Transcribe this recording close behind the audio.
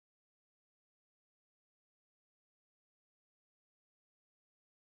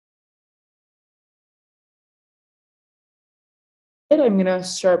I'm going to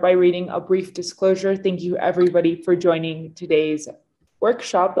start by reading a brief disclosure. Thank you, everybody, for joining today's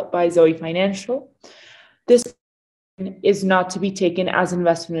workshop by Zoe Financial. This is not to be taken as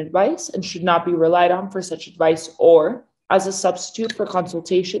investment advice and should not be relied on for such advice or as a substitute for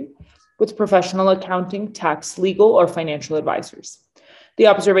consultation with professional accounting, tax, legal, or financial advisors. The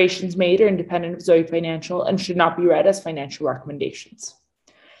observations made are independent of Zoe Financial and should not be read as financial recommendations.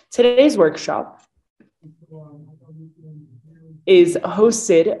 Today's workshop is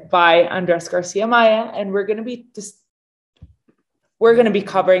hosted by Andres Garcia Maya, and we're going to be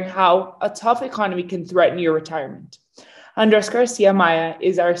covering how a tough economy can threaten your retirement. Andres Garcia Maya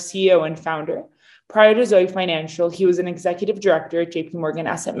is our CEO and founder. Prior to Zoe Financial, he was an executive director at JP Morgan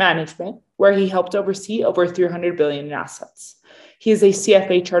Asset Management, where he helped oversee over $300 billion in assets. He is a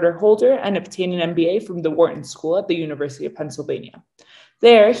CFA charter holder and obtained an MBA from the Wharton School at the University of Pennsylvania.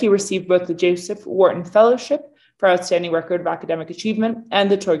 There, he received both the Joseph Wharton Fellowship for Outstanding Record of Academic Achievement and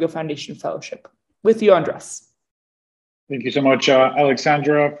the Toigo Foundation Fellowship. With you, Andres. Thank you so much,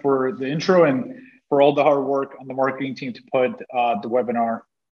 Alexandra, for the intro and for all the hard work on the marketing team to put the webinar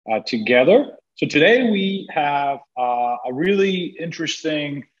together. So today we have a really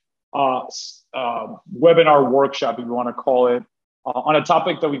interesting webinar workshop, if you want to call it, on a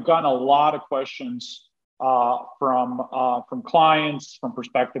topic that we've gotten a lot of questions from clients, from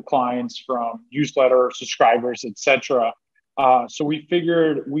prospective clients, from newsletter subscribers, etc. So we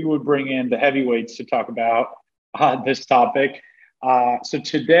figured we would bring in the heavyweights to talk about this topic. So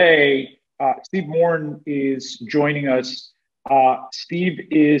today, Steve Morin is joining us. Steve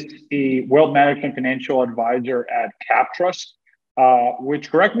is a wealth management financial advisor at CapTrust,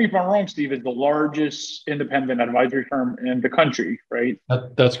 which, correct me if I'm wrong, Steve, is the largest independent advisory firm in the country, right?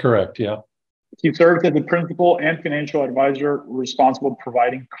 That's correct, yeah. He served as the principal and financial advisor responsible for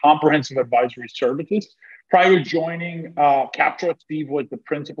providing comprehensive advisory services. Prior to joining CapTrust, Steve was the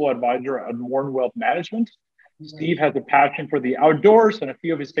principal advisor at Morin Wealth Management. Steve has a passion for the outdoors, and a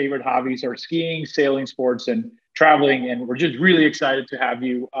few of his favorite hobbies are skiing, sailing, sports, and traveling. And we're just really excited to have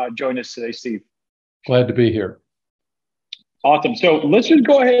you join us today, Steve. Glad to be here. Awesome. So let's just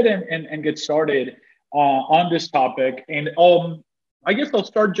go ahead and get started on this topic. And I guess I'll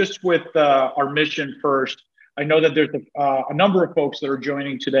start just with our mission first. I know that there's a number of folks that are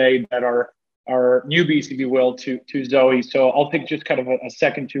joining today that are newbies, if you will, to Zoe. So I'll take just kind of a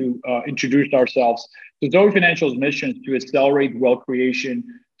second to introduce ourselves. So Zoe Financial's mission is to accelerate wealth creation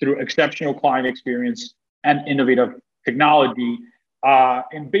through exceptional client experience and innovative technology.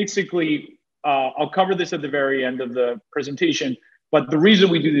 And basically, I'll cover this at the very end of the presentation. But the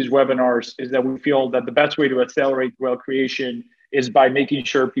reason we do these webinars is that we feel that the best way to accelerate wealth creation is by making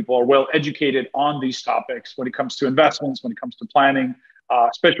sure people are well educated on these topics when it comes to investments, when it comes to planning,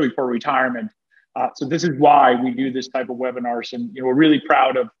 especially for retirement. So this is why we do this type of webinars, and we're really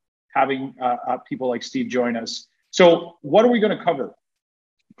proud of having people like Steve join us. So what are we going to cover?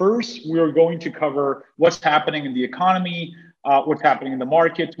 First, we are going to cover what's happening in the economy, what's happening in the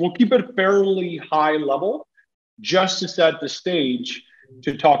markets. We'll keep it fairly high level just to set the stage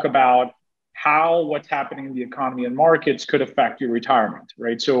to talk about how what's happening in the economy and markets could affect your retirement,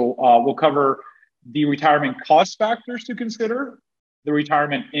 right? So we'll cover the retirement cost factors to consider, the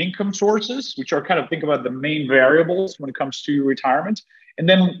retirement income sources, which are kind of, think about the main variables when it comes to your retirement. And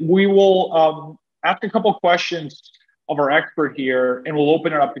then we will ask a couple of questions of our expert here, and we'll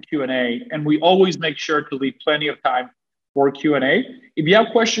open it up to Q&A. And we always make sure to leave plenty of time for Q&A. If you have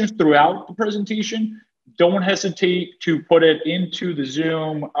questions throughout the presentation, don't hesitate to put it into the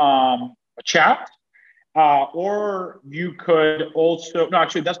Zoom chat, or you could also, no,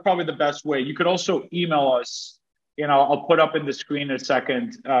 actually, that's probably the best way. You could also email us. I'll put up in the screen in a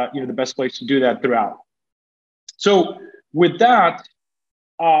second, the best place to do that throughout. So with that,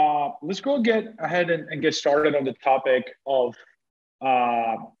 let's go get ahead and get started on the topic of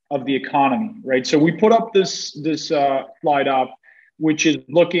the economy, right? So we put up this slide up, which is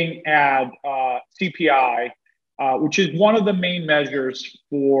looking at CPI, which is one of the main measures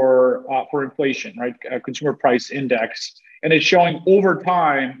for inflation, right? Consumer Price Index, and it's showing over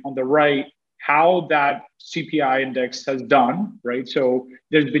time on the right how that CPI index has done, right? So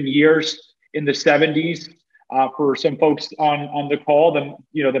there's been years in the 70s. For some folks on the call, then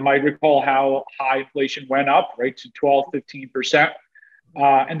they might recall how high inflation went up, right, to 12, 15%.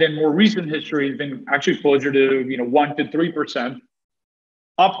 And then more recent history has been actually closer to 1 to 3%,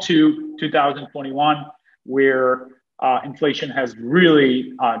 up to 2021, where inflation has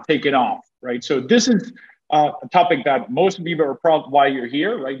really taken off, right? So this is a topic that most of you are probably why you're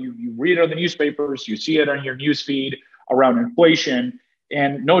here, right? You read it on the newspapers, you see it on your news feed around inflation.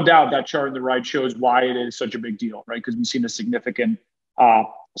 And no doubt that chart on the right shows why it is such a big deal, right? Because we've seen a significant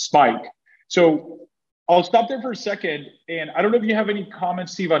spike. So I'll stop there for a second. And I don't know if you have any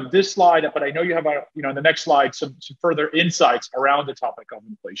comments, Steve, on this slide, but I know you have, on the next slide, some further insights around the topic of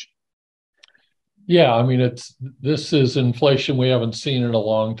inflation. Yeah, I mean, this is inflation we haven't seen in a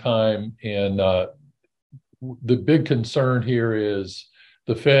long time. And the big concern here is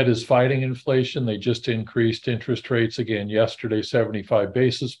the Fed is fighting inflation. They just increased interest rates again yesterday, 75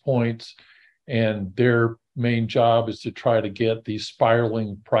 basis points. And their main job is to try to get these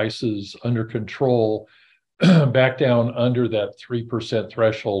spiraling prices under control, back down under that 3%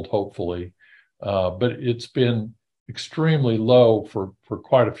 threshold, hopefully. But it's been extremely low for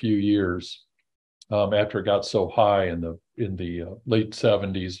quite a few years after it got so high in the late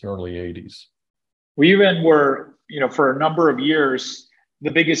 70s and early 80s. We even were, for a number of years,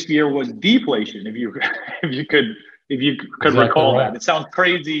 the biggest fear was deflation. If you could exactly recall right. That. It sounds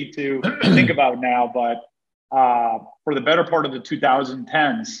crazy to think about now, but for the better part of the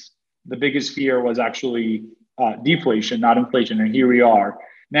 2010s, the biggest fear was actually deflation, not inflation. And here we are.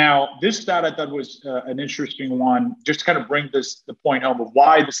 Now, this stat I thought was an interesting one, just to kind of bring the point home of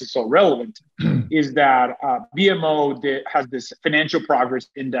why this is so relevant, is that BMO has this financial progress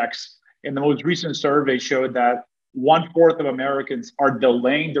index. And the most recent survey showed that 1/4 of Americans are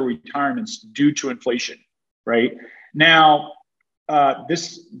delaying their retirements due to inflation, right? Now,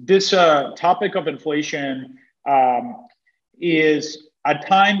 this topic of inflation is at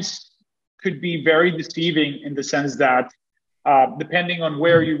times could be very deceiving in the sense that depending on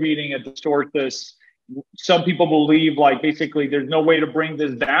where you're reading at the sources, some people believe like basically there's no way to bring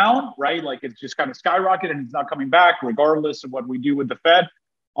this down, right? Like it's just kind of skyrocketed and it's not coming back regardless of what we do with the Fed.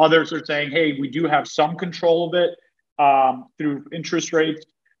 Others are saying, hey, we do have some control of it through interest rates,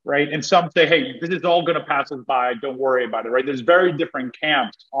 right? And some say, hey, this is all going to pass us by. Don't worry about it, right? There's very different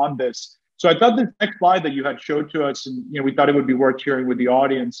camps on this. So I thought this next slide that you had showed to us, and we thought it would be worth sharing with the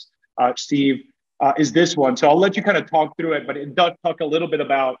audience, Steve, is this one. So I'll let you kind of talk through it, but it does talk a little bit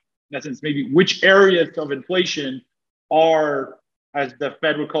about, in essence, maybe which areas of inflation are, as the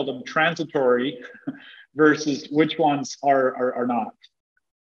Fed would call them, transitory versus which ones are not.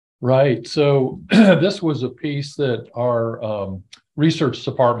 Right. So this was a piece that our research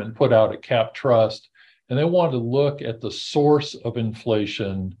department put out at Cap Trust, and they wanted to look at the source of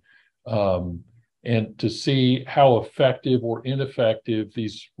inflation and to see how effective or ineffective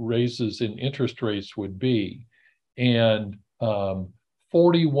these raises in interest rates would be. And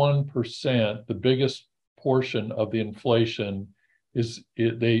 41%, the biggest portion of the inflation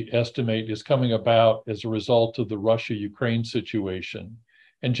they estimate is coming about as a result of the Russia-Ukraine situation.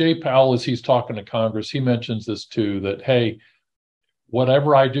 And Jay Powell, as he's talking to Congress, he mentions this too, that, hey,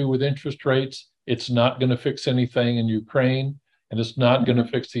 whatever I do with interest rates, it's not going to fix anything in Ukraine, and it's not going to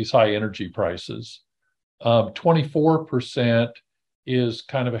fix these high energy prices. 24% is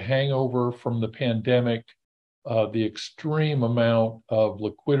kind of a hangover from the pandemic, the extreme amount of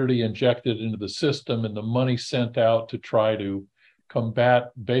liquidity injected into the system and the money sent out to try to combat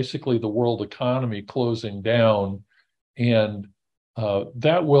basically the world economy closing down. And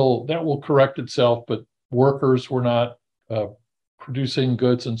that will correct itself, but workers were not producing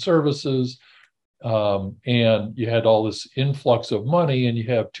goods and services, and you had all this influx of money, and you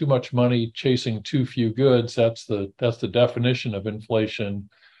have too much money chasing too few goods. That's the definition of inflation,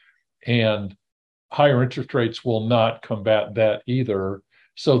 and higher interest rates will not combat that either.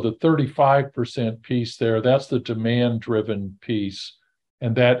 So the 35% piece there, that's the demand-driven piece,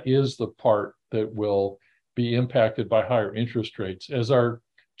 and that is the part that will be impacted by higher interest rates. As our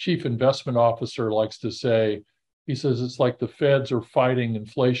chief investment officer likes to say, he says it's like the Feds are fighting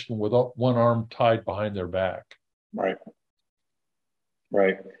inflation with one arm tied behind their back. Right.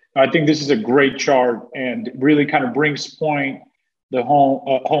 Right. I think this is a great chart and really kind of brings point the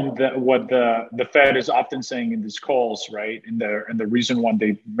home that what the Fed is often saying in these calls, right? And the reason why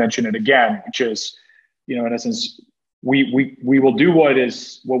they mention it again, which is, in essence, we will do what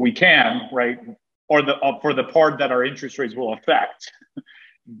we can, right? Or for the part that our interest rates will affect,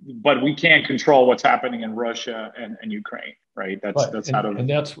 but we can't control what's happening in Russia and Ukraine, right?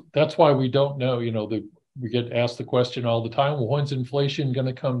 That's why we don't know. We get asked the question all the time. Well, when's inflation going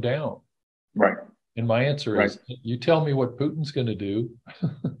to come down? Right. And my answer is, you tell me what Putin's going to do.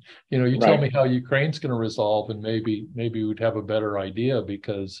 You tell me how Ukraine's going to resolve, and maybe we'd have a better idea,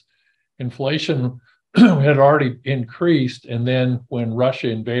 because inflation had already increased, and then when Russia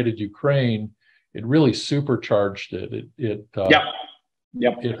invaded Ukraine, it really supercharged it. It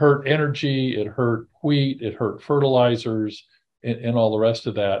hurt energy, it hurt wheat, it hurt fertilizers, and all the rest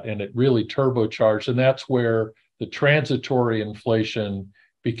of that, and it really turbocharged. And that's where the transitory inflation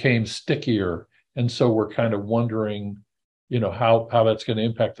became stickier. And so we're kind of wondering, how that's going to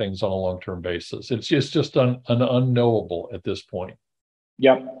impact things on a long-term basis. It's just an unknowable at this point.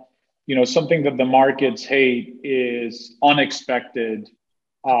 Yep. Something that the markets hate is unexpected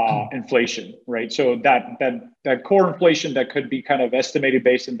inflation, right? So that core inflation that could be kind of estimated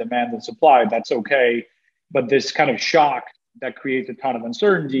based on demand and supply, that's okay. But this kind of shock that creates a ton of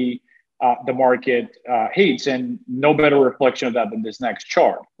uncertainty, the market hates, and no better reflection of that than this next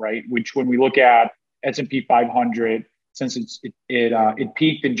chart, right? Which, when we look at S&P 500, since it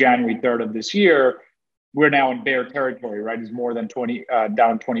peaked in January 3rd of this year, we're now in bear territory, right? It's more than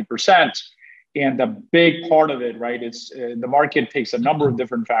down 20%. And the big part of it, right, is the market takes a number of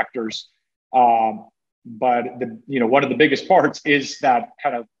different factors. But one of the biggest parts is that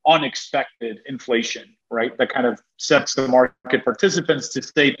kind of unexpected inflation, right? That kind of sets the market participants to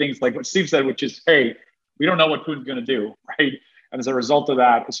say things like what Steve said, which is, hey, we don't know what Putin's going to do, right? And as a result of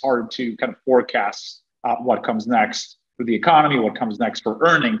that, it's hard to kind of forecast what comes next for the economy, what comes next for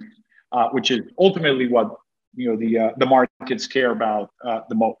earnings, which is ultimately what the markets care about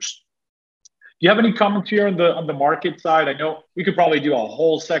the most. Do you have any comments here on the market side? I know we could probably do a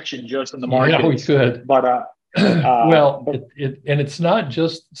whole section just on the market. Yeah, we could. But it's not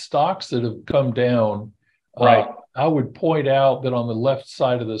just stocks that have come down. Right. I would point out that on the left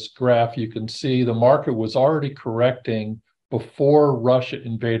side of this graph, you can see the market was already correcting before Russia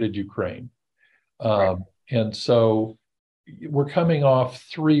invaded Ukraine. Right. And so we're coming off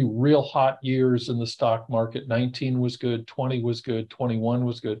 3 real hot years in the stock market. 19 was good, 20 was good, 21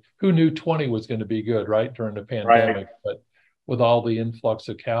 was good. Who knew 20 was going to be good, right, during the pandemic? Right. But with all the influx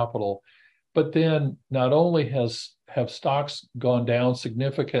of capital. But then not only have stocks gone down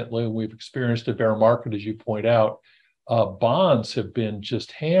significantly, we've experienced a bear market, as you point out, bonds have been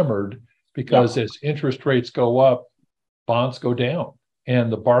just hammered because as interest rates go up, bonds go down. And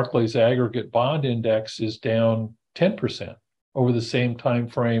the Barclays Aggregate Bond Index is down 10%. Over the same time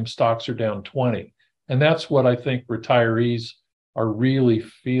frame, stocks are down 20%. And that's what I think retirees are really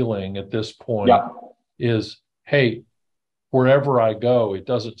feeling at this point is, hey, wherever I go, it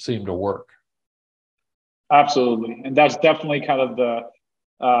doesn't seem to work. Absolutely. And that's definitely kind of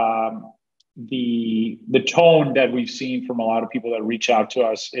the tone that we've seen from a lot of people that reach out to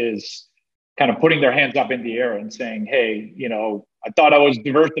us, is kind of putting their hands up in the air and saying, hey, I thought I was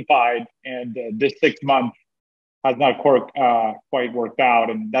diversified, and this 6 months has not quite worked out.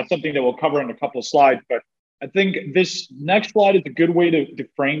 And that's something that we'll cover in a couple of slides. But I think this next slide is a good way to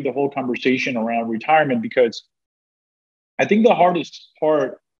frame the whole conversation around retirement, because I think the hardest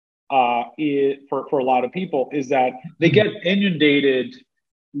part for a lot of people is that they get inundated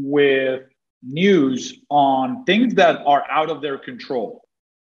with news on things that are out of their control,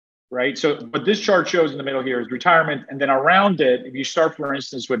 right? So what this chart shows in the middle here is retirement. And then around it, if you start, for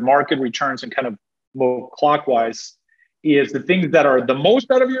instance, with market returns and kind of move clockwise, is the things that are the most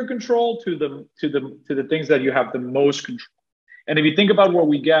out of your control to the things that you have the most control. And if you think about where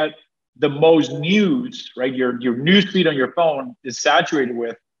we get the most news, right, your news feed on your phone is saturated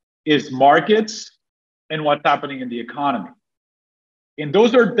with, is markets and what's happening in the economy. And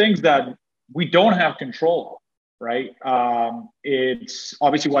those are things that we don't have control of, right? It's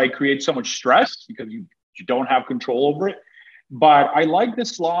obviously why it creates so much stress, because you don't have control over it. But I like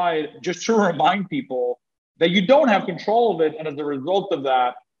this slide just to remind people that you don't have control of it. And as a result of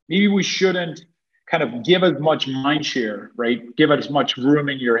that, maybe we shouldn't kind of give as much mind share, right? Give it as much room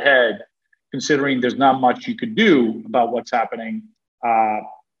in your head, considering there's not much you could do about what's happening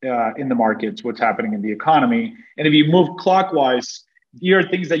in the markets, what's happening in the economy. And if you move clockwise, here are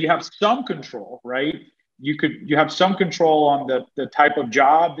things that you have some control, right? You have some control on the type of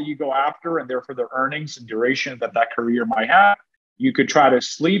job that you go after, and therefore the earnings and duration that career might have. You could try to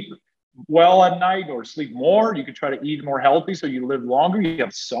sleep well at night or sleep more. You could try to eat more healthy so you live longer. You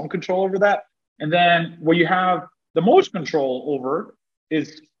have some control over that. And then what you have the most control over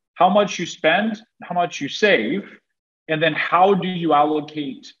is how much you spend, how much you save, and then how do you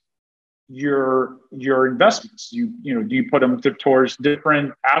allocate your investments? Do you put them towards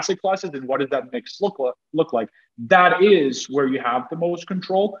different asset classes, and what does that mix look like? That is where you have the most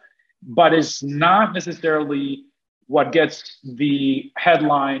control, but it's not necessarily what gets the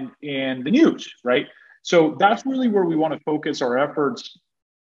headline in the news, right? So that's really where we want to focus our efforts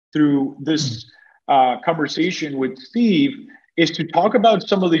through this conversation with Steve, is to talk about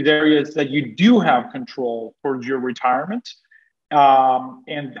some of these areas that you do have control towards your retirement.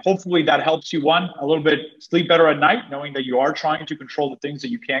 And hopefully that helps you, one, a little bit sleep better at night, knowing that you are trying to control the things that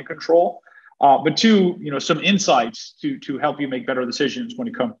you can control. But two, some insights to help you make better decisions when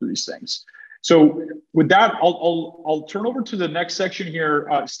it comes to these things. So with that, I'll turn over to the next section here,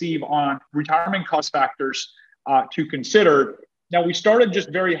 Steve, on retirement cost factors to consider. Now, we started just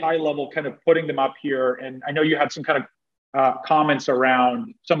very high level, kind of putting them up here, and I know you had some kind of comments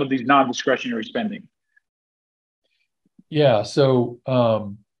around some of these non-discretionary spending. Yeah. So,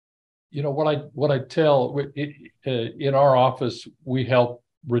 what I tell in our office, we help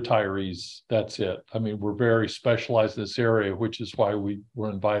retirees. That's it. I mean, we're very specialized in this area, which is why we were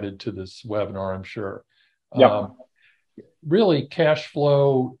invited to this webinar, I'm sure. Yeah. Really, cash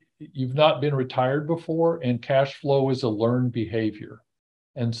flow, you've not been retired before, and cash flow is a learned behavior.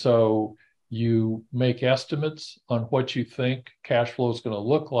 And so you make estimates on what you think cash flow is going to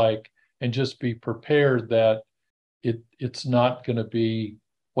look like, and just be prepared that it's not going to be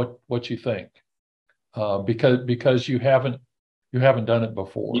what you think, because you haven't done it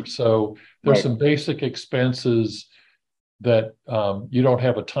before. So there's some basic expenses that you don't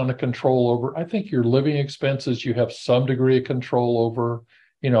have a ton of control over. I think your living expenses you have some degree of control over.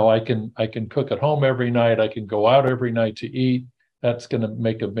 I can cook at home every night. I can go out every night to eat. That's going to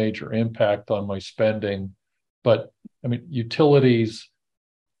make a major impact on my spending. But I mean, utilities,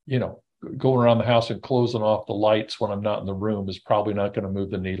 going around the house and closing off the lights when I'm not in the room is probably not going to move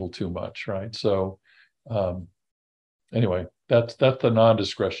the needle too much, right? So anyway, that's the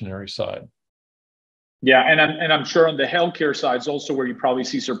non-discretionary side. Yeah, and I'm sure on the healthcare side is also where you probably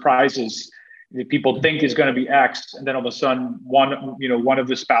see surprises that people think is going to be X, and then all of a sudden one of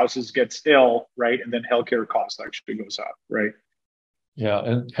the spouses gets ill, right? And then healthcare cost actually goes up, right? Yeah,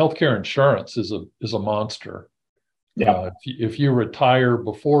 and healthcare insurance is a monster. Yeah. If you retire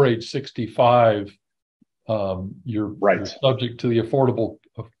before age 65, you're subject to the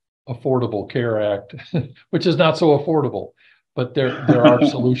Affordable Care Act, which is not so affordable, but there are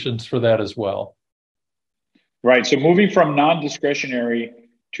solutions for that as well. Right. So moving from non-discretionary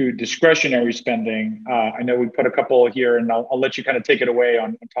to discretionary spending, I know we put a couple here, and I'll let you kind of take it away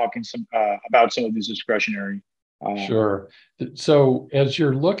on talking about some of these discretionary. Sure. So as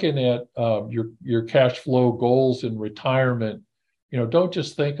you're looking at your cash flow goals in retirement, don't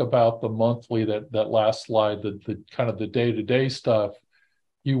just think about the monthly, that last slide, the kind of the day-to-day stuff.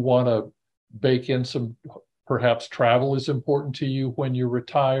 You want to bake in some, perhaps travel is important to you when you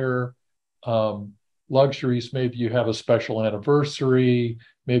retire. Luxuries, maybe you have a special anniversary,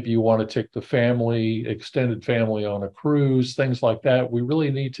 maybe you want to take the extended family on a cruise, things like that. We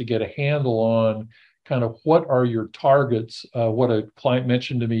really need to get a handle on kind of what are your targets. What a client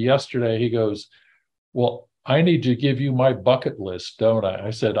mentioned to me yesterday, he goes, well, I need to give you my bucket list, don't I? I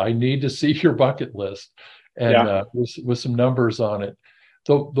said, I need to see your bucket list, and with some numbers on it.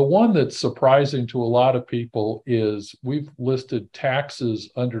 The one that's surprising to a lot of people is we've listed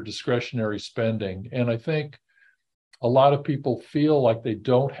taxes under discretionary spending. And I think a lot of people feel like they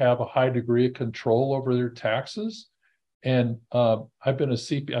don't have a high degree of control over their taxes. And I've been a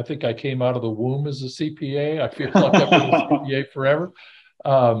CPA. I think I came out of the womb as a CPA. I feel like I've been a CPA forever.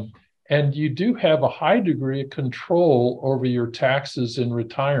 And you do have a high degree of control over your taxes in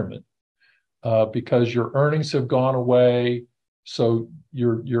retirement because your earnings have gone away. So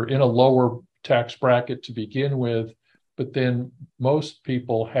you're in a lower tax bracket to begin with, but then most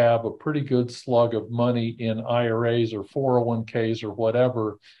people have a pretty good slug of money in IRAs or 401ks or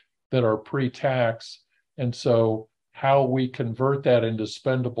whatever that are pre-tax. And so how we convert that into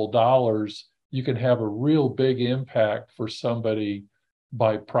spendable dollars, you can have a real big impact for somebody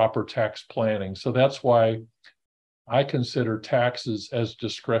by proper tax planning. So that's why I consider taxes as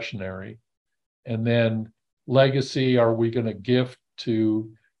discretionary. And then legacy, are we going to gift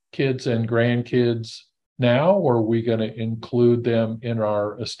to kids and grandkids now, or are we going to include them in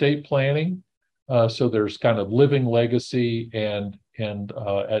our estate planning? So there's kind of living legacy and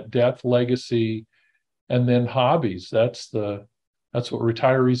at death legacy, and then hobbies. That's what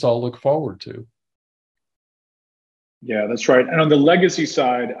retirees all look forward to. Yeah, that's right. And on the legacy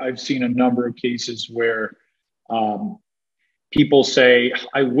side, I've seen a number of cases where people say,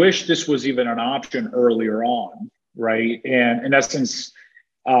 I wish this was even an option earlier on, right? And in essence,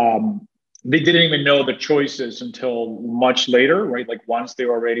 they didn't even know the choices until much later, right? Like once they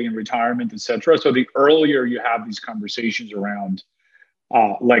were already in retirement, et cetera. So the earlier you have these conversations around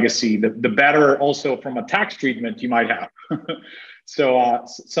legacy, the better also from a tax treatment you might have. So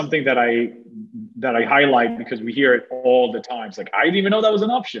something that I highlight because we hear it all the time. It's like, I didn't even know that was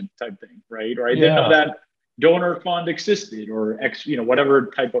an option type thing, right? Or I didn't know that donor fund existed, or whatever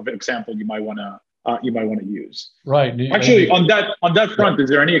type of example you might want to use. Right. Actually, on that front, is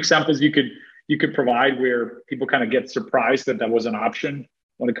there any examples you could provide where people kind of get surprised that was an option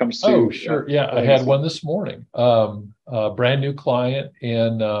when it comes to? Oh, sure. Yeah, I had one this morning. A brand new client,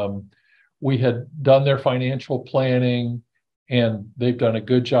 and we had done their financial planning, and they've done a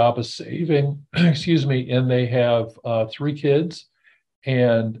good job of saving, excuse me, and they have 3 kids.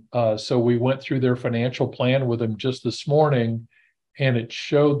 And so we went through their financial plan with them just this morning, and it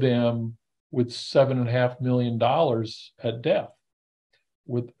showed them with $7.5 million at death.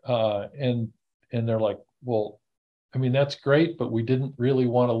 And they're like, well, I mean, that's great, but we didn't really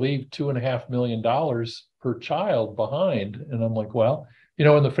want to leave $2.5 million per child behind. And I'm like, well,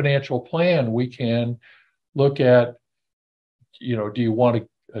 in the financial plan, we can look at, do you want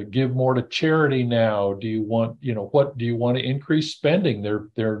to give more to charity now? Do you want, what do you want to increase spending?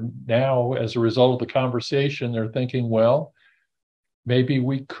 They're now, as a result of the conversation, they're thinking, well, maybe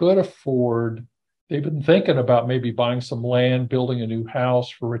we could afford. They've been thinking about maybe buying some land, building a new house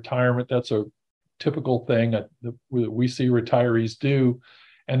for retirement. That's a typical thing that we see retirees do,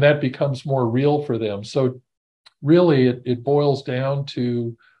 and that becomes more real for them. So really, it boils down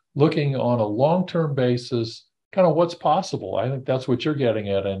to looking on a long-term basis, kind of what's possible. I think that's what you're getting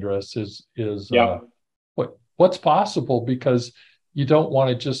at, Andres, is what's possible, because you don't want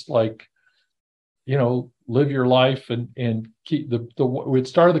to just live your life and keep we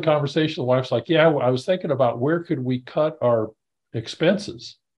started the conversation. The wife's like, yeah, I was thinking about where could we cut our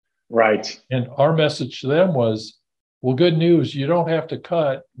expenses. Right. And our message to them was, well, good news, you don't have to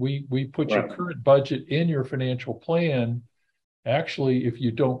cut. We put your current budget in your financial plan. Actually, if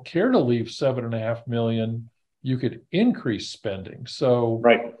you don't care to leave $7.5 million, you could increase spending. So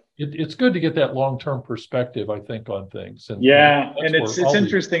it's good to get that long-term perspective, I think, on things. And it's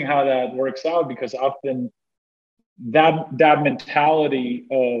interesting how that works out, because often that mentality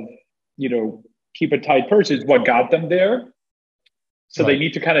of, keep a tight purse is what got them there. So they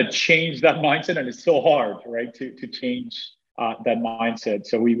need to kind of change that mindset, and it's so hard, right, to change that mindset.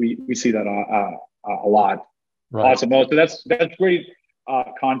 So we see that a lot. Right. Awesome. So that's great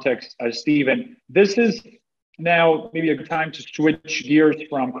context, Stephen. This is now maybe a good time to switch gears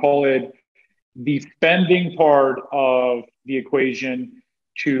from, call it, the spending part of the equation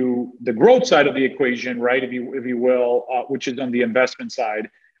to the growth side of the equation, right, if you will, which is on the investment side.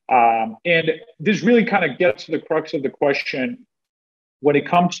 And this really kind of gets to the crux of the question when it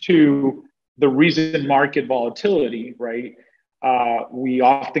comes to the recent market volatility, right? We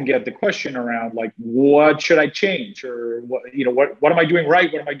often get the question around, like, what should I change, or what am I doing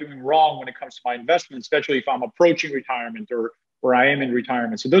right? What am I doing wrong when it comes to my investment, especially if I'm approaching retirement or I am in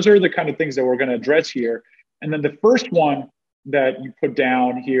retirement? So those are the kind of things that we're going to address here. And then the first one that you put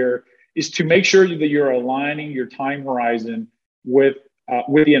down here is to make sure that you're aligning your time horizon with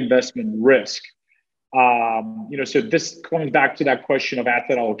the investment risk. So this comes back to that question of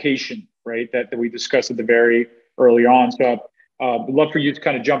asset allocation, right? That we discussed at the very early on. So I'd love for you to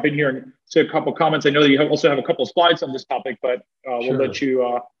kind of jump in here and say a couple comments. I know that you also have a couple of slides on this topic, but we'll let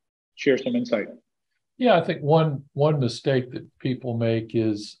you share some insight. Yeah, I think one mistake that people make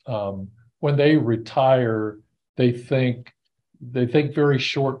is when they retire, they think very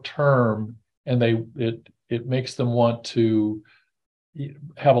short term, and it makes them want to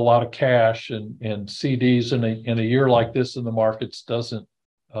have a lot of cash and CDs in a year like this in the markets doesn't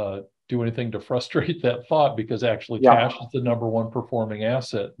do anything to frustrate that thought, because actually cash is the number one performing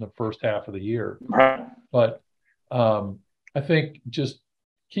asset in the first half of the year. Right. But I think just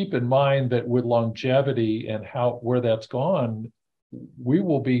keep in mind that with longevity and where that's gone, we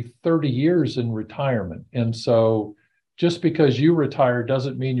will be 30 years in retirement. And so just because you retire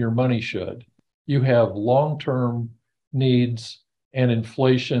doesn't mean your money should. You have long-term needs, and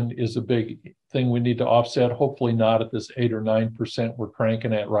inflation is a big thing we need to offset. Hopefully not at this 8 or 9% we're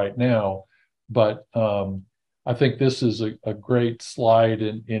cranking at right now. But I think this is a great slide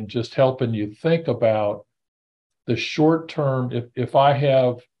in just helping you think about the short term. If I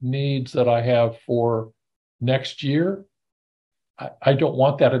have needs that I have for next year, I don't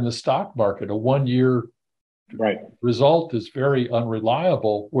want that in the stock market. A 1-year result is very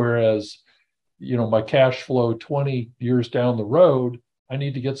unreliable, whereas my cash flow 20 years down the road, I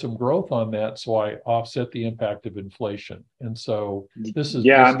need to get some growth on that so I offset the impact of inflation. And so this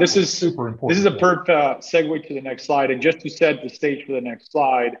is super important. This is a perfect segue to the next slide. And just to set the stage for the next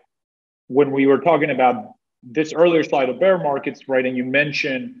slide, when we were talking about this earlier slide of bear markets, right, and you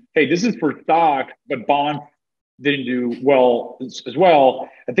mentioned, hey, this is for stock, but bonds didn't do well as well.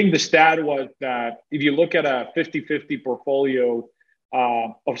 I think the stat was that if you look at a 50-50 portfolio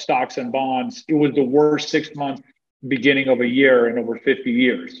of stocks and bonds, it was the worst 6 months beginning of a year in over 50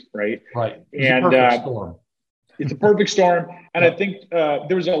 years, right? Right. It's a perfect storm. It's a perfect storm. And I think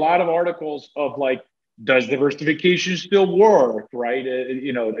there's a lot of articles of like, does diversification still work, right?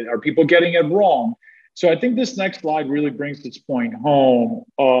 Are people getting it wrong? So I think this next slide really brings this point home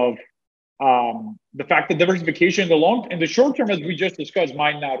of the fact that diversification in the short term, as we just discussed,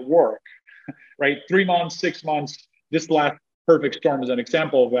 might not work, right? 3 months, 6 months, this last perfect storm is an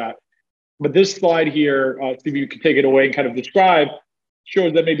example of that. But this slide here, Steve, you can take it away and kind of describe,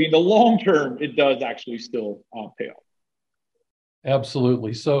 shows that maybe in the long term, it does actually still pay off.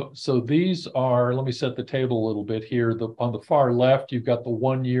 Absolutely. So these are, let me set the table a little bit here. On the far left, you've got the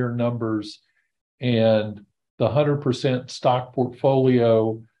 1-year numbers, and the 100% stock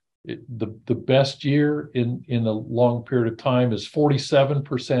portfolio. The best year in a long period of time is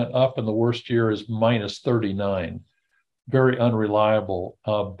 47% up, and the worst year is minus 39. Very unreliable.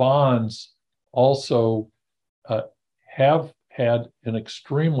 Bonds also have had an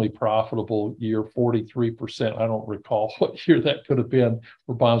extremely profitable year, 43%. I don't recall what year that could have been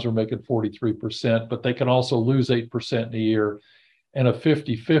where bonds were making 43%, but they can also lose 8% in a year. And a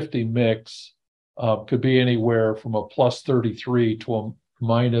 50-50 mix could be anywhere from a plus 33 to a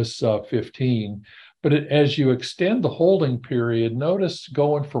minus 15. But as you extend the holding period, notice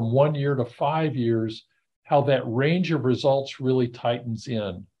going from 1 year to 5 years, how that range of results really tightens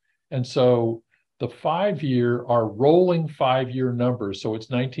in. And so the 5-year are rolling 5-year numbers. So it's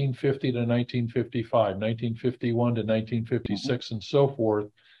 1950 to 1955, 1951 to 1956, and so forth.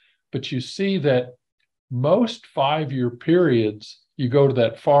 But you see that most 5-year periods, you go to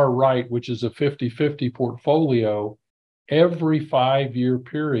that far right, which is a 50-50 portfolio, every 5-year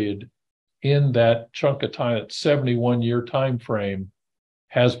period in that chunk of time, that 71-year time frame,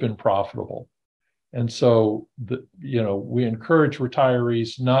 has been profitable. And so, we encourage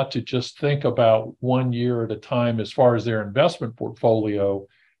retirees not to just think about 1 year at a time as far as their investment portfolio.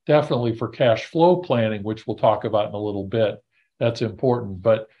 Definitely for cash flow planning, which we'll talk about in a little bit, that's important.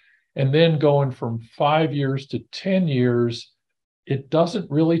 And then going from 5 years to 10 years, it doesn't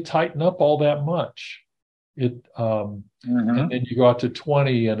really tighten up all that much. And then you go out to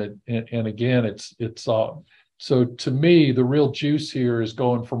 20, and again, it's so to me, the real juice here is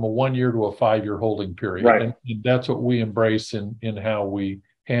going from a 1 year to a 5-year holding period. Right. And that's what we embrace in how we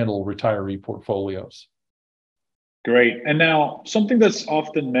handle retiree portfolios. Great. And now something that's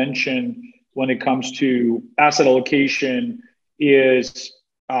often mentioned when it comes to asset allocation is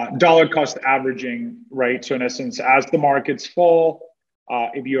dollar cost averaging, right? So in essence, as the markets fall,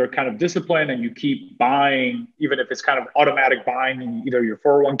 if you're kind of disciplined and you keep buying, even if it's kind of automatic buying in either your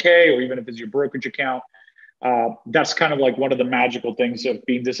 401k or even if it's your brokerage account, that's kind of like one of the magical things of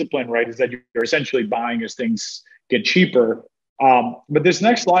being disciplined, right? Is that you're essentially buying as things get cheaper. But this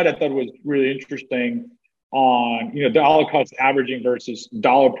next slide I thought was really interesting on, dollar cost averaging versus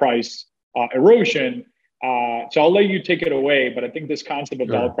dollar price erosion. So I'll let you take it away, but I think this concept of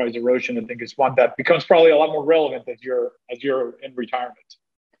dollar price erosion, I think, is one that becomes probably a lot more relevant as you're in retirement.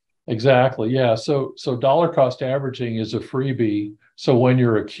 Exactly. Yeah. So dollar cost averaging is a freebie. So when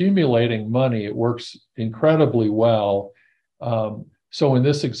you're accumulating money, it works incredibly well. So in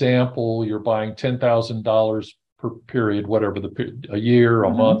this example, you're buying $10,000 per period, whatever a year, a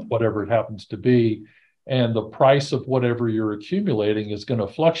month, whatever it happens to be. And the price of whatever you're accumulating is going to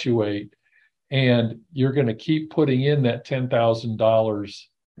fluctuate. And you're going to keep putting in that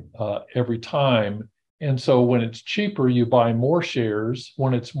 $10,000 every time. And so when it's cheaper, you buy more shares.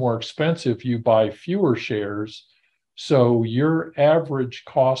 When it's more expensive, you buy fewer shares. So your average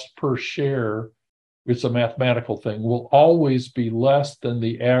cost per share, it's a mathematical thing, will always be less than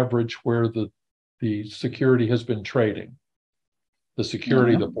the average where the security has been trading. The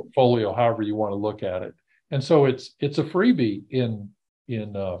security, the portfolio, however you want to look at it. And so it's a freebie in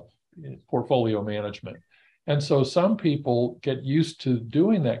portfolio management. And so some people get used to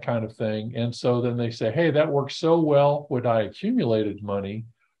doing that kind of thing. And so then they say, hey, that works so well when I accumulated money.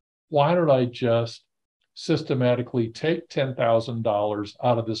 Why don't I just systematically take $10,000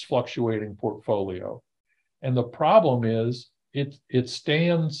 out of this fluctuating portfolio? And the problem is it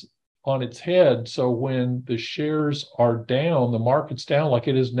stands on its head. So when the shares are down, the market's down like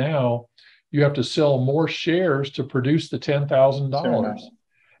it is now, you have to sell more shares to produce the $10,000.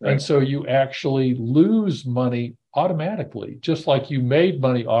 Right. And so you actually lose money automatically, just like you made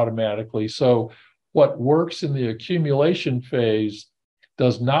money automatically. So what works in the accumulation phase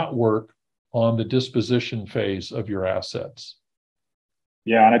does not work on the disposition phase of your assets.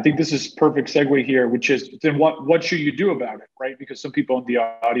 Yeah, and I think this is perfect segue here, which is then what should you do about it, right? Because some people in the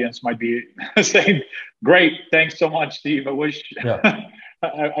audience might be saying, "Great, thanks so much, Steve. I wish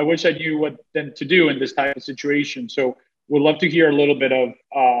I wish I knew what then to do in this type of situation." So we'd love to hear a little bit of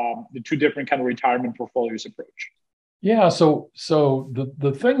the two different kind of retirement portfolios approach. Yeah, so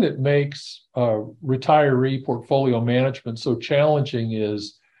the thing that makes retiree portfolio management so challenging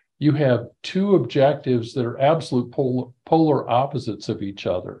is you have two objectives that are absolute polar opposites of each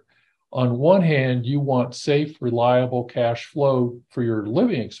other. On one hand, you want safe, reliable cash flow for your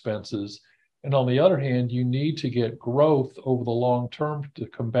living expenses. And on the other hand, you need to get growth over the long term to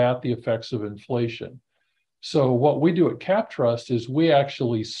combat the effects of inflation. So what we do at CapTrust is we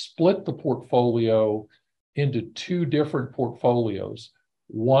actually split the portfolio into two different portfolios,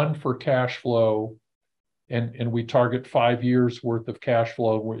 one for cash flow, and we target 5 years worth of cash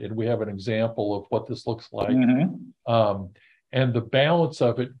flow, and we have an example of what this looks like. And the balance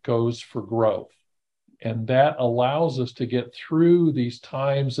of it goes for growth. And that allows us to get through these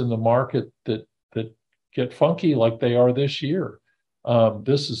times in the market that get funky like they are this year.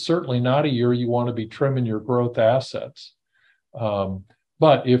 This is certainly not a year you want to be trimming your growth assets.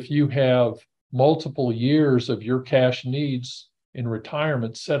 But if you have multiple years of your cash needs in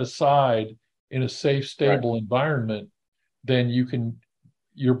retirement set aside in a safe, stable environment, then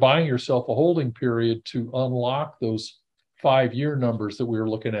you're buying yourself a holding period to unlock those 5-year numbers that we were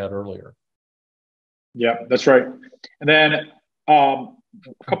looking at earlier. Yeah, that's right. And then a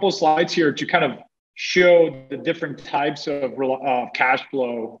couple of slides here to kind of show the different types of cash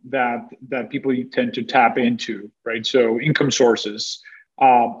flow that people tend to tap into, right? So income sources.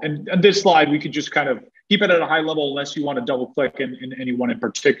 And this slide, we could just kind of keep it at a high level unless you want to double click in any one in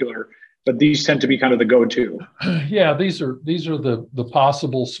particular. But these tend to be kind of the go-to. Yeah, these are the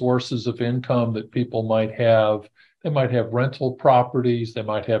possible sources of income that people might have. They might have rental properties, they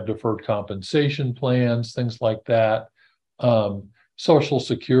might have deferred compensation plans, things like that. Social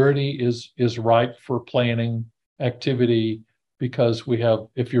Security is ripe for planning activity because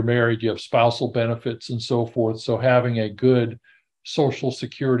if you're married, you have spousal benefits and so forth. So having a good Social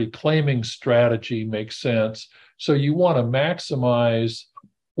Security claiming strategy makes sense. So you want to maximize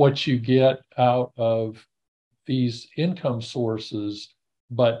what you get out of these income sources,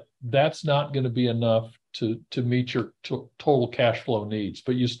 but that's not going to be enough to meet your total cash flow needs.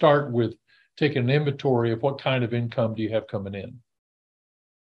 But you start with taking an inventory of what kind of income do you have coming in.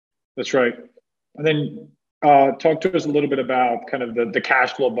 That's right. And then talk to us a little bit about kind of the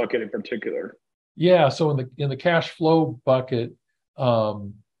cash flow bucket in particular. Yeah. So in the cash flow bucket,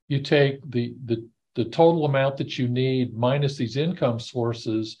 you take the total amount that you need minus these income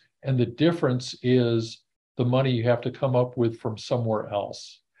sources, and the difference is the money you have to come up with from somewhere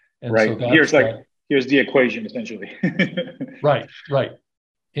else. And right. So here's the equation essentially. Right.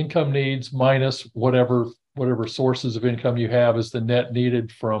 Income needs minus whatever sources of income you have is the net needed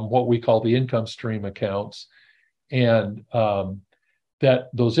from what we call the income stream accounts. And that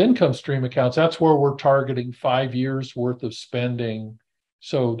those income stream accounts, that's where we're targeting 5 years worth of spending.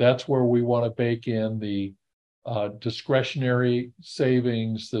 So that's where we want to bake in the discretionary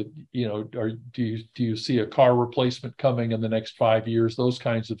savings that, do you see a car replacement coming in the next 5 years, those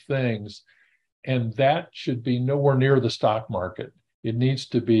kinds of things. And that should be nowhere near the stock market. It needs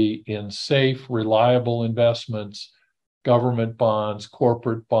to be in safe, reliable investments, government bonds,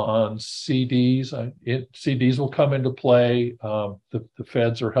 corporate bonds, CDs. CDs will come into play. The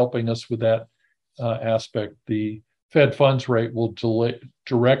feds are helping us with that aspect. The Fed funds rate will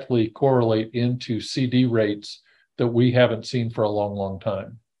directly correlate into CD rates that we haven't seen for a long, long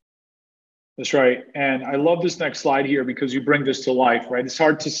time. That's right. And I love this next slide here because you bring this to life, right? It's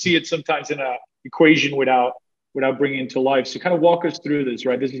hard to see it sometimes in an equation without bringing it to life. So kind of walk us through this,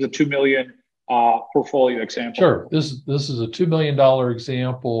 right? This is a $2 million portfolio example. Sure. This is a $2 million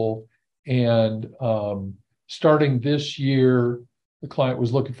example. And starting this year, the client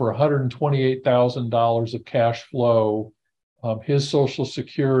was looking for $128,000 of cash flow. His Social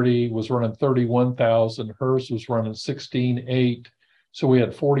Security was running $31,000. Hers was running $16,800. So we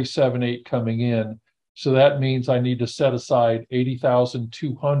had $47,800 coming in. So that means I need to set aside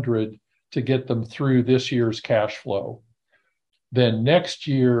 $80,200 to get them through this year's cash flow. Then next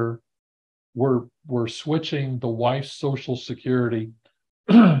year, we're switching the wife's Social Security,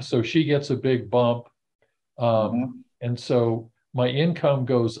 so she gets a big bump, and so my income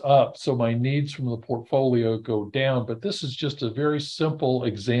goes up, so my needs from the portfolio go down. But this is just a very simple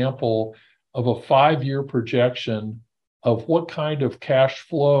example of a 5-year projection of what kind of cash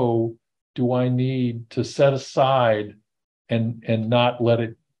flow do I need to set aside and not let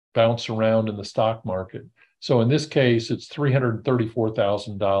it bounce around in the stock market. So in this case, it's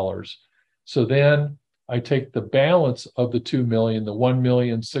 $334,000. So then I take the balance of the 2 million, the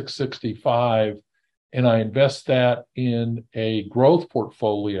 1,665,000, and I invest that in a growth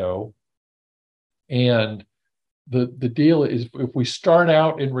portfolio. And the deal is, if we start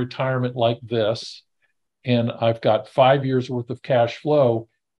out in retirement like this, and I've got 5 years worth of cash flow,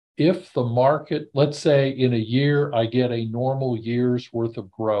 if the market, let's say in a year, I get a normal year's worth of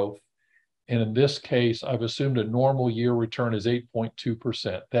growth, and in this case, I've assumed a normal year return is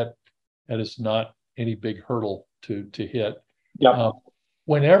 8.2%. That That is not any big hurdle to hit. Yeah.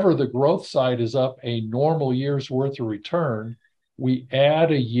 Whenever the growth side is up a normal year's worth of return, we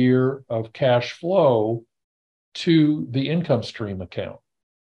add a year of cash flow to the income stream account.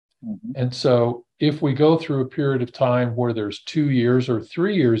 Mm-hmm. And so if we go through a period of time where there's 2 years or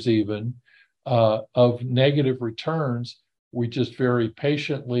 3 years even of negative returns, we just very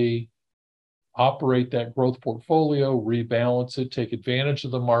patiently operate that growth portfolio, rebalance it, take advantage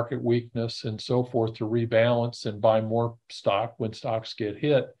of the market weakness and so forth to rebalance and buy more stock when stocks get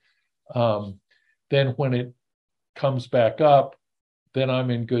hit. Then when it comes back up, then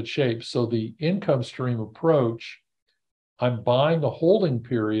I'm in good shape. So the income stream approach, I'm buying a holding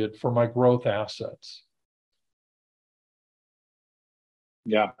period for my growth assets.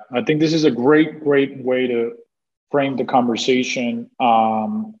 Yeah, I think this is a great way to frame the conversation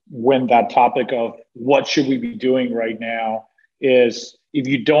when that topic of what should we be doing right now is, if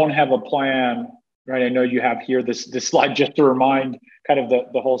you don't have a plan, right? I know you have here this slide just to remind kind of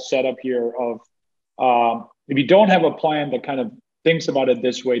the whole setup here of if you don't have a plan that kind of thinks about it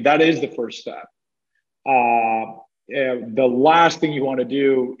this way, that is the first step. The last thing you want to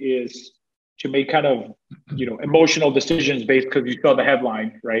do is to make kind of, emotional decisions based because you saw the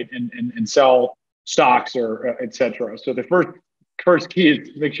headline, right? And sell stocks or et cetera. So the first key is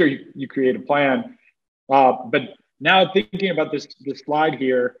make sure you create a plan. But now thinking about this slide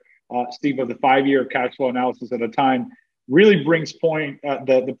here, Steve, of the 5-year cash flow analysis at a time, really brings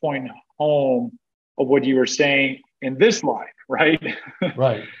the point home of what you were saying in this slide, right?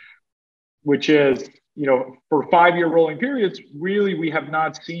 Right. Which is, for 5-year rolling periods, really we have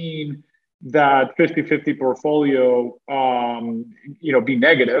not seen that 50-50 portfolio, be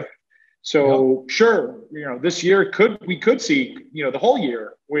negative. So sure, this year we could see, the whole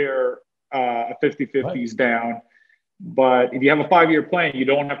year where a 50-50 is down. But if you have a 5-year plan, you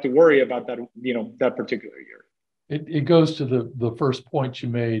don't have to worry about that, that particular year. It goes to the first point you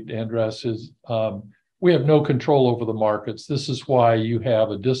made, Andres, is we have no control over the markets. This is why you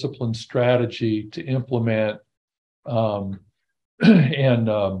have a disciplined strategy to implement and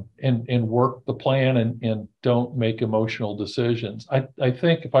work the plan and don't make emotional decisions. I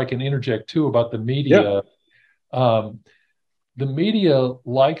think if I can interject too about the media, the media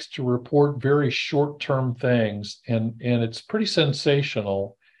likes to report very short-term things, and it's pretty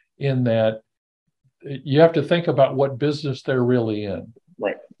sensational in that you have to think about what business they're really in.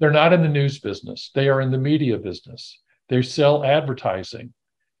 Right. They're not in the news business. They are in the media business. They sell advertising.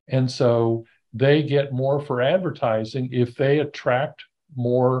 And so they get more for advertising if they attract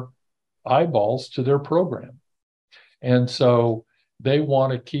more eyeballs to their program. And so they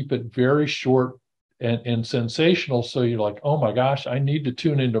want to keep it very short and sensational. So you're like, oh my gosh, I need to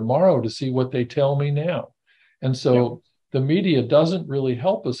tune in tomorrow to see what they tell me now. And so the media doesn't really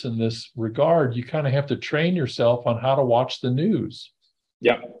help us in this regard. You kind of have to train yourself on how to watch the news.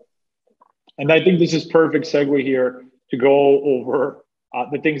 Yeah. And I think this is perfect segue here to go over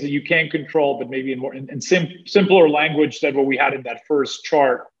the things that you can control, but maybe in simpler language than what we had in that first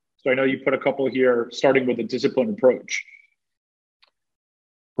chart. So I know you put a couple here, starting with a disciplined approach.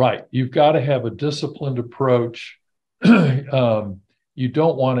 Right. You've got to have a disciplined approach. You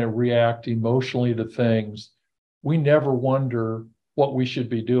don't want to react emotionally to things. We never wonder what we should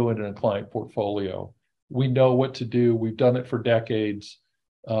be doing in a client portfolio. We know what to do. We've done it for decades.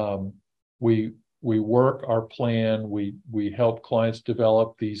 We work our plan. We help clients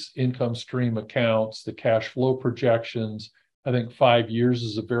develop these income stream accounts, the cash flow projections. I think 5 years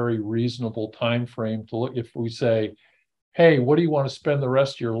is a very reasonable time frame to look. If we say, hey, what do you want to spend the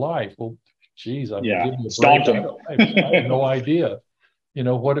rest of your life? Well, geez, I'm giving you a break. I have no idea.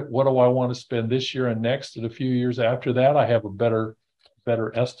 What do I want to spend this year and next, and a few years after that, I have a better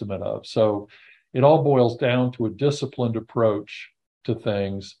estimate of. So it all boils down to a disciplined approach to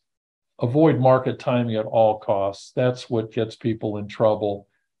things. Avoid market timing at all costs. That's what gets people in trouble.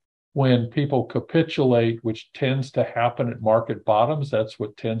 When people capitulate, which tends to happen at market bottoms, that's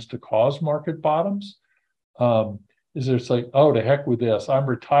what tends to cause market bottoms. Is there's like, oh, to heck with this. I'm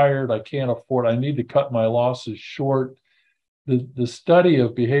retired. I can't afford. I need to cut my losses short. The study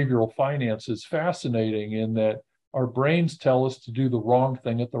of behavioral finance is fascinating in that our brains tell us to do the wrong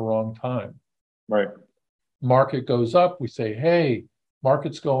thing at the wrong time. Right. Market goes up. We say, hey,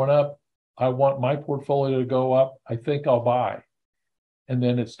 market's going up. I want my portfolio to go up. I think I'll buy. And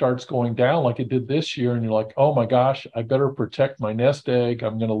then it starts going down like it did this year. And you're like, oh my gosh, I better protect my nest egg.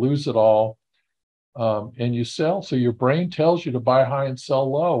 I'm going to lose it all. And you sell. So your brain tells you to buy high and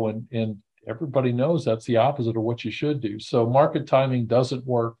sell low. And everybody knows that's the opposite of what you should do. So market timing doesn't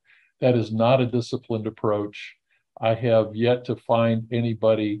work. That is not a disciplined approach. I have yet to find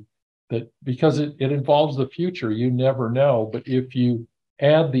anybody that because it involves the future, you never know. But if you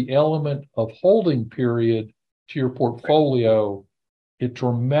add the element of holding period to your portfolio, it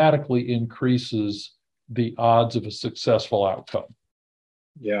dramatically increases the odds of a successful outcome.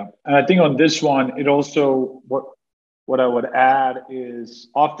 Yeah. And I think on this one, it also, what I would add is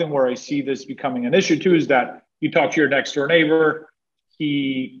often where I see this becoming an issue too, is that you talk to your next door neighbor,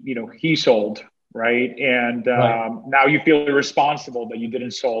 he sold, right? And Right. now you feel irresponsible that you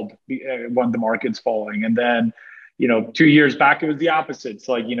didn't sold when the market's falling. And then, 2 years back, it was the opposite. It's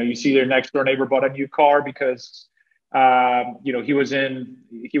like, you see their next door neighbor bought a new car because, he was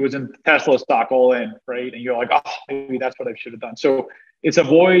in Tesla stock all in, right? And you're like, oh, maybe that's what I should have done. So it's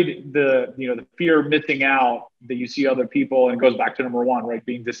avoid the fear of missing out that you see other people, and it goes back to number one, right?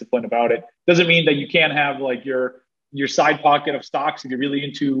 Being disciplined about it. Doesn't mean that you can't have like your side pocket of stocks if you're really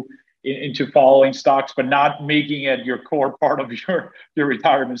into following stocks, but not making it your core part of your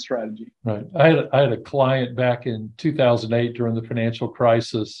retirement strategy. Right. I had a client back in 2008 during the financial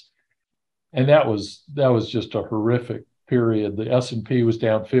crisis, and that was just a horrific period. The S&P was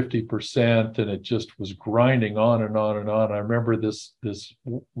down 50%, and it just was grinding on and on and on. I remember this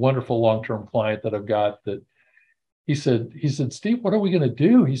wonderful long-term client that I've got that he said, Steve, what are we going to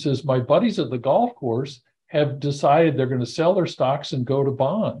do? He says, my buddies at the golf course have decided they're going to sell their stocks and go to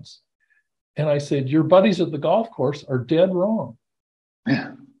bonds. And I said, your buddies at the golf course are dead wrong.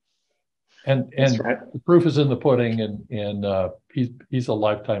 Yeah. And right. The proof is in the pudding, and he's a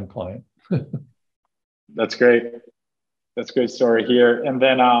lifetime client. That's great. That's a great story here. And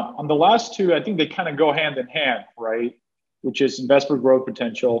then on the last two, I think they kind of go hand in hand, right? Which is invest for growth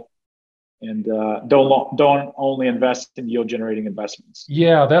potential, and don't only invest in yield generating investments.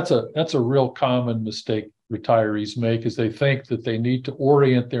 Yeah, that's a real common mistake retirees make, is they think that they need to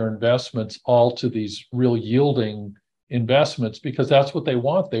orient their investments all to these real yielding investments because that's what they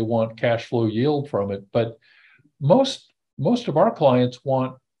want. They want cash flow yield from it. But most of our clients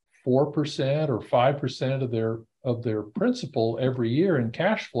want 4% or 5% of their principal every year in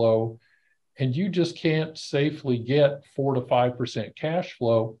cash flow, and you just can't safely get 4 to 5% cash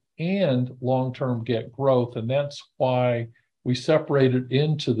flow and long-term get growth. And that's why we separated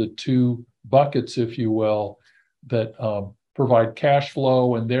into the two buckets, if you will, that provide cash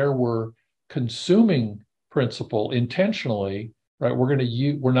flow, and there we're consuming principal intentionally, right?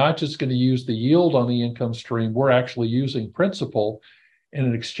 We're not just going to use the yield on the income stream. We're actually using principal, and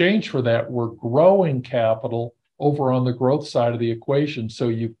in exchange for that, we're growing capital over on the growth side of the equation. So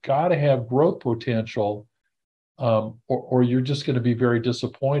you've got to have growth potential, or you're just going to be very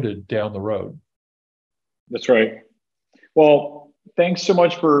disappointed down the road. That's right. Well, thanks so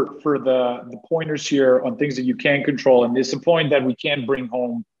much for the pointers here on things that you can control. And it's a point that we can't bring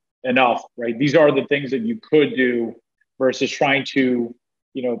home enough, right? These are the things that you could do versus trying to,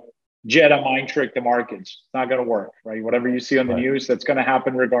 jet a mind trick the markets. It's not going to work, right? Whatever you see on the news, that's going to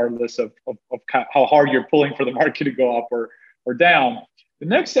happen regardless of how hard you're pulling for the market to go up or down. The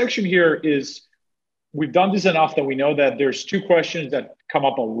next section here is, we've done this enough that we know that there's two questions that come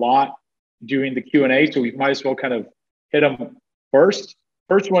up a lot during the Q&A. So we might as well kind of hit them first.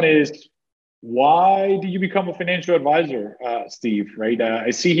 First one is, why did you become a financial advisor, Steve? Right?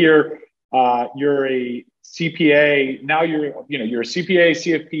 I see here you're a CPA. Now you're a CPA,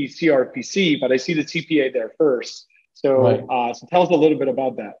 CFP, CRPC, but I see the CPA there first. So, right. So tell us a little bit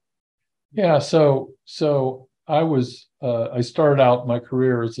about that. Yeah. So I started out my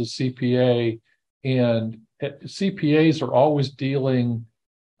career as a CPA, and CPAs are always dealing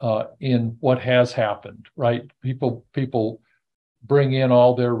in what has happened, right? People bring in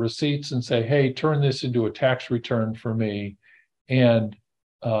all their receipts and say, hey, turn this into a tax return for me. And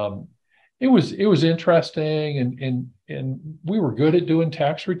it was interesting, and we were good at doing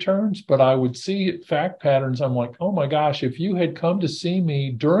tax returns, but I would see fact patterns. I'm like, oh my gosh, if you had come to see me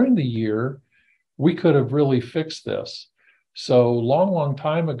during the year, we could have really fixed this. So long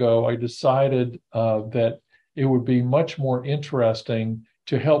time ago, I decided that it would be much more interesting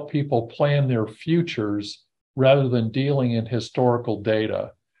to help people plan their futures rather than dealing in historical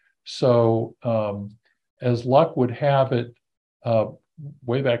data. So as luck would have it,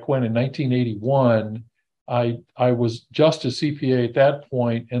 way back when in 1981, I was just a CPA at that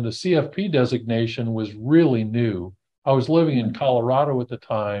point, and the CFP designation was really new. I was living in Colorado at the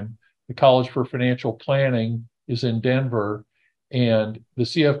time. The College for Financial Planning is in Denver, and the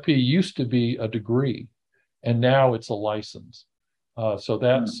CFP used to be a degree, and now it's a license. So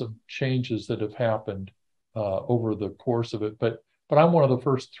that's some changes that have happened over the course of it. But I'm one of the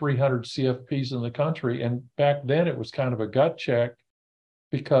first 300 CFPs in the country, and back then it was kind of a gut check,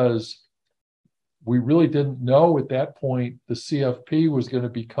 because we really didn't know at that point the CFP was going to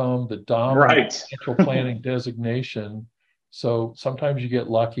become the dominant financial planning designation. So sometimes you get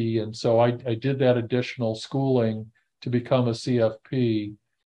lucky. And so I did that additional schooling to become a CFP.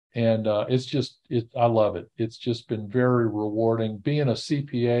 And I love it. It's just been very rewarding. Being a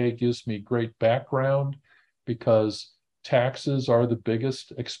CPA gives me great background because taxes are the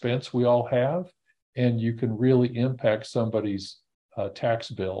biggest expense we all have. And you can really impact somebody's tax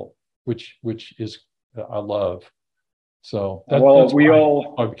bill, which is I love. So that's why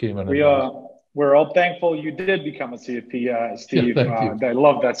I became an advisor. We're all thankful you did become a CFP, Steve. Yeah, thank you. I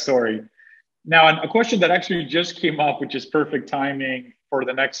love that story. Now, a question that actually just came up, which is perfect timing for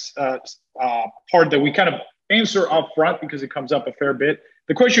the next part that we kind of answer up front because it comes up a fair bit.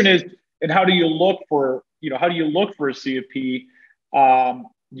 The question is, and how do you look for a CFP?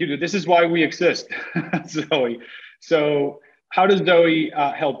 This is why we exist, Zoe. So how does Zoe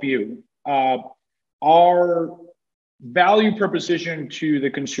help you? Our value proposition to the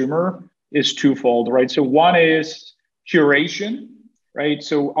consumer is twofold, right? So one is curation, right?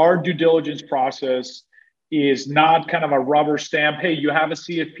 So our due diligence process is not kind of a rubber stamp. Hey, you have a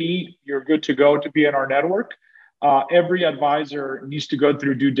CFP, you're good to go to be in our network. Every advisor needs to go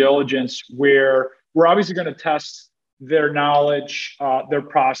through due diligence where we're obviously going to test their knowledge, their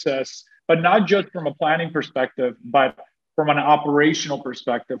process, but not just from a planning perspective, but from an operational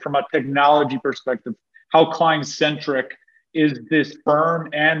perspective, from a technology perspective. How client-centric is this firm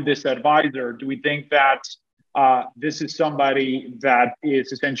and this advisor? Do we think that this is somebody that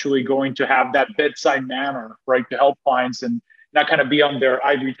is essentially going to have that bedside manner, right, to help clients and not kind of be on their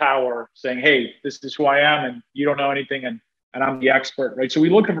ivory tower saying, hey, this is who I am and you don't know anything and I'm the expert, right? So we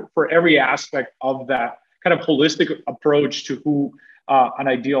look for every aspect of that kind of holistic approach to who an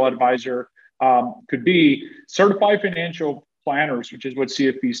ideal advisor could be. Certified financial planners, which is what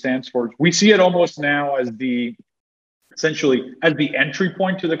CFP stands for. We see it almost now as essentially as the entry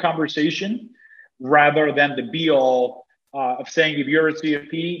point to the conversation, rather than the be all of saying, if you're a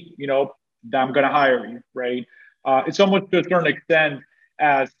CFP, I'm going to hire you, right? It's almost to a certain extent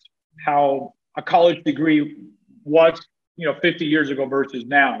as how a college degree was, 50 years ago versus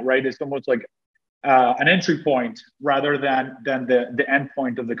now, right? It's almost like an entry point rather than the end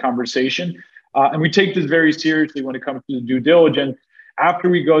point of the conversation. And we take this very seriously when it comes to the due diligence. After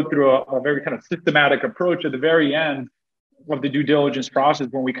we go through a very kind of systematic approach at the very end of the due diligence process,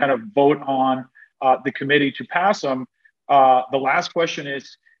 when we kind of vote on the committee to pass them, the last question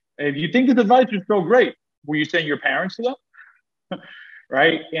is, if you think this advice is so great, were you saying your parents to them?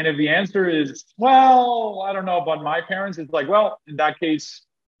 Right? And if the answer is, well, I don't know about my parents, it's like, well, in that case,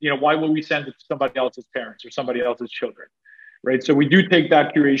 why would we send it to somebody else's parents or somebody else's children? Right. So we do take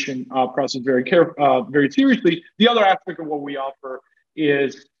that curation process very seriously. The other aspect of what we offer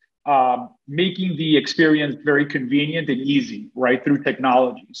is making the experience very convenient and easy, right, through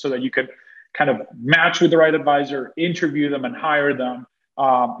technology, so that you can kind of match with the right advisor, interview them, and hire them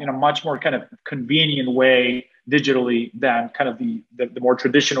in a much more kind of convenient way digitally than kind of the more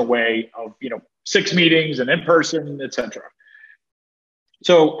traditional way of 6 meetings and in person, et cetera.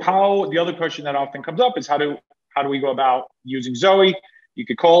 So the other question that often comes up is how do we go about using Zoe? You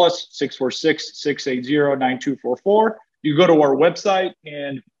could call us 646-680-9244. You go to our website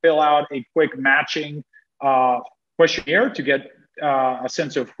and fill out a quick matching questionnaire to get a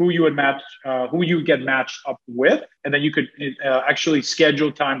sense of who you get matched up with. And then you could actually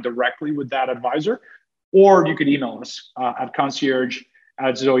schedule time directly with that advisor, or you could email us at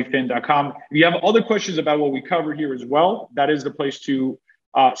concierge@zoefin.com. If you have other questions about what we covered here as well, that is the place to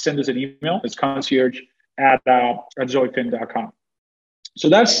send us an email. It's concierge@zoefin.com. So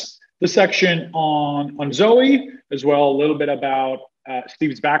that's the section on Zoe, as well a little bit about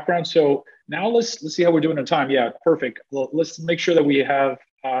Steve's background. So now let's see how we're doing on time. Yeah, perfect. Well, let's make sure that we have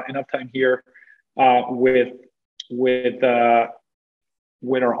enough time here with our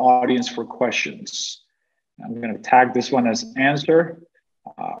audience for questions. I'm going to tag this one as answer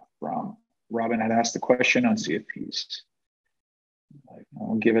from Robin had asked the question on CFPs.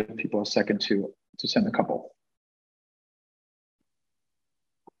 I'll give it people a second to send a couple.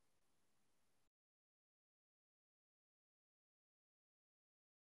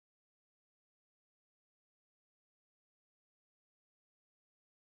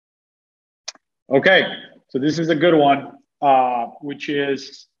 Okay, so this is a good one, which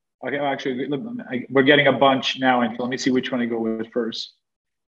is, okay, actually, we're getting a bunch now, and so let me see which one I go with first.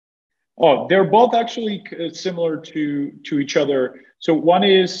 Oh, they're both actually similar to each other. So one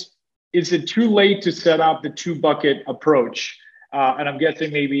is it too late to set up the 2-bucket approach? And I'm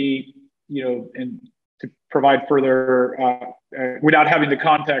guessing maybe, and to provide further without having the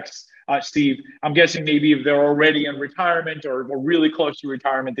context, Steve, I'm guessing maybe if they're already in retirement or really close to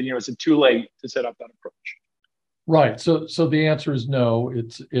retirement, then is it too late to set up that approach? Right. So the answer is no.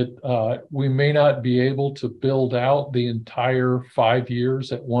 We may not be able to build out the entire 5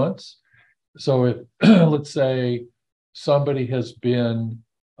 years at once. So if let's say somebody has been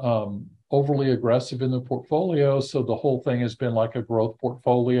overly aggressive in the portfolio, so the whole thing has been like a growth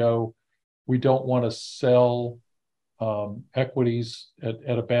portfolio, we don't want to sell equities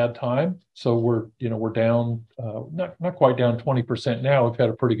at a bad time. So we're down, not quite down 20% now. We've had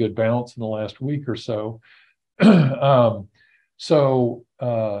a pretty good bounce in the last week or so.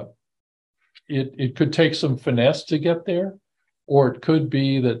 It could take some finesse to get there, or it could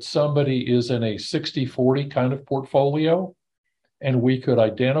be that somebody is in a 60-40 kind of portfolio, and we could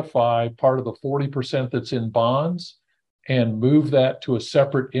identify part of the 40% that's in bonds and move that to a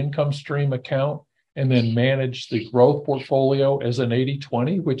separate income stream account, and then manage the growth portfolio as an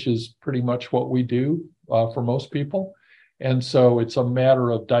 80-20, which is pretty much what we do for most people. And so it's a matter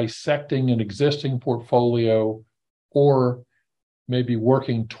of dissecting an existing portfolio or maybe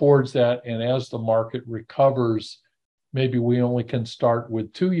working towards that. And as the market recovers, maybe we only can start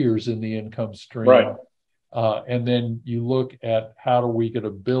with 2 years in the income stream. Right. And then you look at how do we get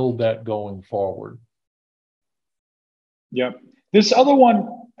to build that going forward. Yep. This other one,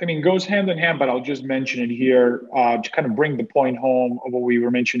 goes hand in hand, but I'll just mention it here to kind of bring the point home of what we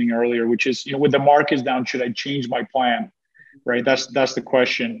were mentioning earlier, which is, with the markets down, should I change my plan? Right. That's the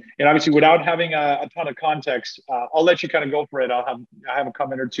question. And obviously, without having a ton of context, I'll let you kind of go for it. I have a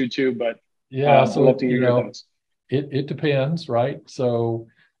comment or two too, but yeah, so I'd love to hear your thoughts. It depends, right? So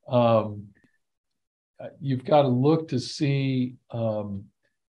you've got to look to see,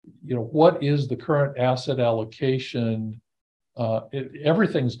 what is the current asset allocation.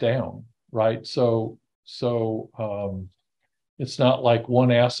 Everything's down, right? So it's not like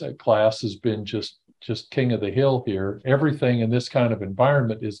one asset class has been just king of the hill here. Everything in this kind of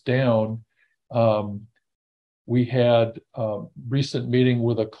environment is down. We had a recent meeting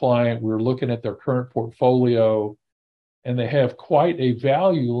with a client. We were looking at their current portfolio, and they have quite a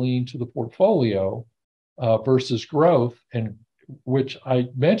value lean to the portfolio versus growth, and which I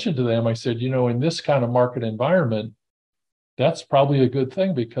mentioned to them. I said, in this kind of market environment, that's probably a good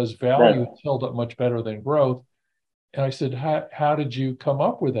thing because value has held up much better than growth. And I said, how did you come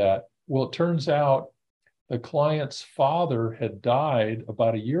up with that? Well, it turns out the client's father had died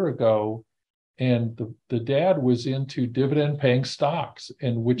about a year ago, and the dad was into dividend paying stocks,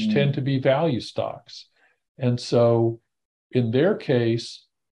 and which tend to be value stocks. And so in their case,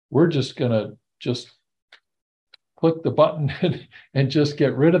 we're just going to click the button and just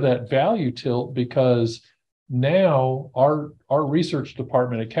get rid of that value tilt, because now our research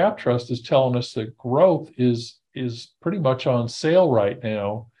department at CapTrust is telling us that growth is pretty much on sale right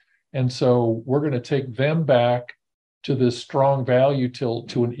now. And so we're going to take them back to this strong value tilt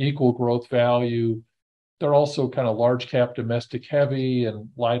to an equal growth value. They're also kind of large cap domestic heavy and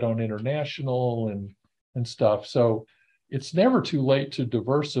light on international and stuff. So it's never too late to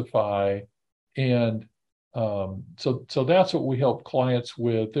diversify. And so that's what we help clients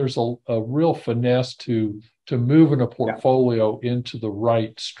with. There's a real finesse to moving a portfolio into the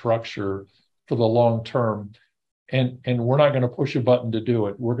right structure for the long term. And we're not going to push a button to do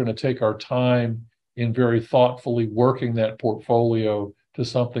it. We're going to take our time in very thoughtfully working that portfolio to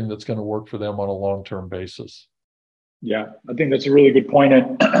something that's going to work for them on a long-term basis. Yeah, I think that's a really good point.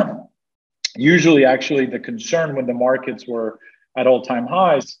 And usually, actually, the concern when the markets were at all-time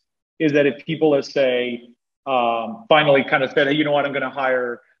highs is that if people, let's say, finally kind of said, hey, you know what, I'm going to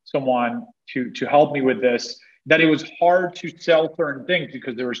hire someone to help me with this, that it was hard to sell certain things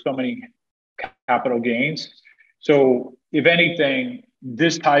because there were so many capital gains. So if anything,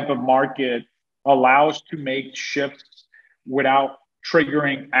 this type of market allows to make shifts without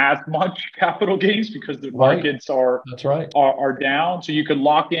triggering as much capital gains because the markets are down. So you could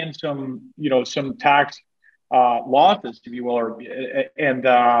lock in some tax losses, if you will, and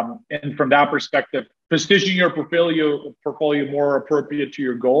from that perspective, position your portfolio more appropriate to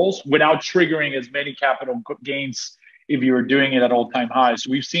your goals without triggering as many capital gains if you were doing it at all-time highs.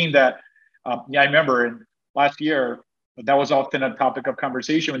 So we've seen that. I remember last year, that was often a topic of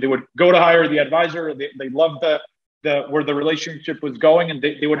conversation when they would go to hire the advisor. They loved where the relationship was going, and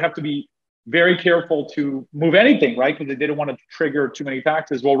they would have to be very careful to move anything, right? Because they didn't want to trigger too many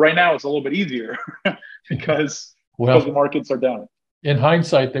taxes. Well, right now it's a little bit easier because the markets are down. In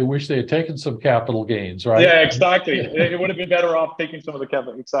hindsight, they wish they had taken some capital gains, right? Yeah, exactly. It would have been better off taking some of the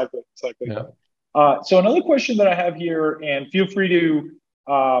capital. Exactly. Yeah. So another question that I have here, and feel free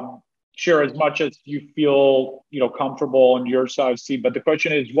to share as much as you feel comfortable on your side, Steve. But the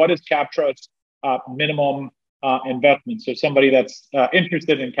question is, what is CapTrust minimum investment? So somebody that's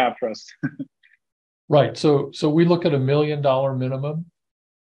interested in CapTrust. Right. So we look at $1 million minimum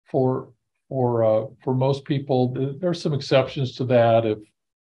for most people. There's some exceptions to that. If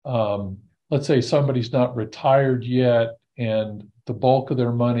let's say somebody's not retired yet and the bulk of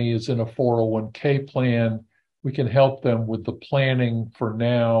their money is in a 401k plan, we can help them with the planning for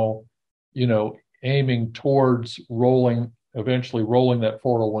now, aiming towards eventually rolling that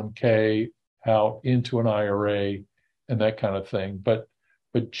 401k out into an IRA and that kind of thing. But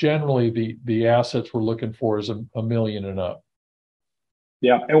generally the assets we're looking for is a million and up.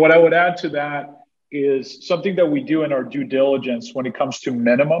 Yeah. And what I would add to that is something that we do in our due diligence when it comes to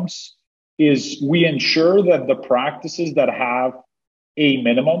minimums is we ensure that the practices that have a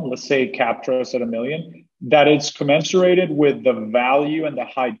minimum, let's say CapTrust at $1 million, that it's commensurated with the value and the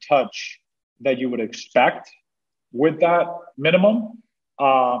high touch that you would expect with that minimum.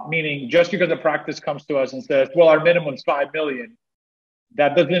 Meaning just because a practice comes to us and says, well, our minimum is 5 million,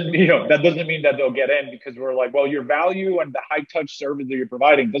 that doesn't mean that they'll get in, because we're like, well, your value and the high touch service that you're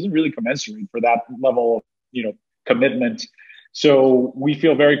providing doesn't really commensurate for that level of, commitment. So we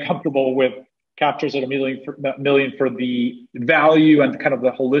feel very comfortable with CapTrust at $1 million for the value and kind of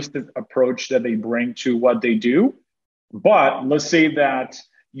the holistic approach that they bring to what they do. But let's say that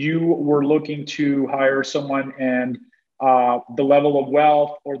you were looking to hire someone and the level of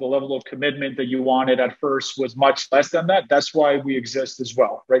wealth or the level of commitment that you wanted at first was much less than that. That's why we exist as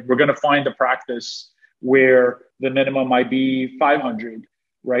well, right? We're going to find a practice where the minimum might be 500,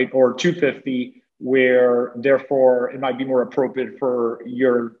 right? Or 250, where therefore it might be more appropriate for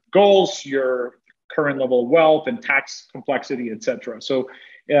your goals, your current level of wealth and tax complexity, et cetera. So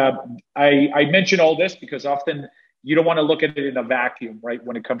I mention all this because often you don't want to look at it in a vacuum, right?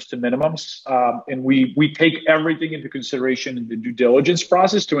 When it comes to minimums. And we take everything into consideration in the due diligence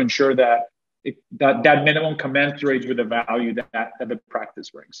process to ensure that that minimum commensurates with the value that the practice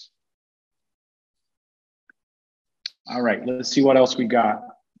brings. All right, let's see what else we got.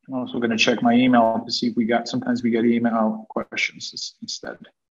 I'm also going to check my email to see if sometimes we get email questions instead.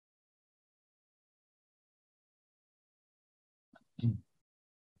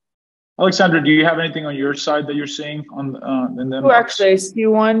 Alexandra, do you have anything on your side that you're seeing on actually, I see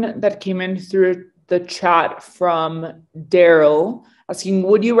one that came in through the chat from Daryl asking,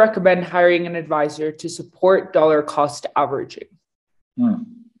 would you recommend hiring an advisor to support dollar cost averaging?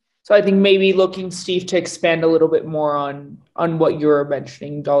 So I think maybe looking, Steve, to expand a little bit more on what you were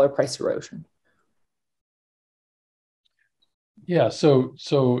mentioning, dollar price erosion. Yeah, so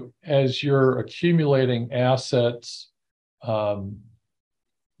as you're accumulating assets,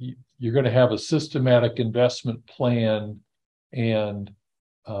 you're going to have a systematic investment plan, and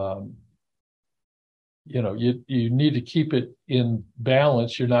you need to keep it in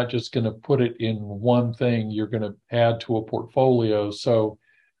balance. You're not just going to put it in one thing. You're going to add to a portfolio. So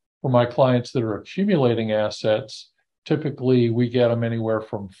for my clients that are accumulating assets, typically we get them anywhere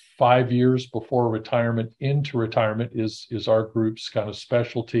from 5 years before retirement into retirement is our group's kind of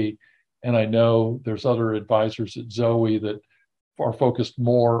specialty. And I know there's other advisors at Zoe that are focused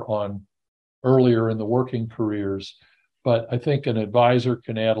more on earlier in the working careers. But I think an advisor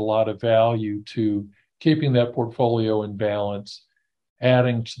can add a lot of value to keeping that portfolio in balance,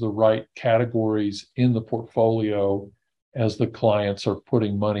 adding to the right categories in the portfolio as the clients are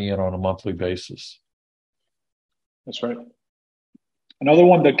putting money in on a monthly basis. That's right. Another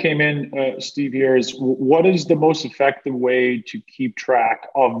one that came in, Steve, here is, what is the most effective way to keep track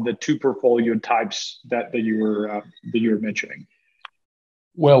of the two portfolio types that you were mentioning?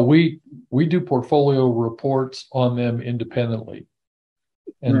 Well, we do portfolio reports on them independently.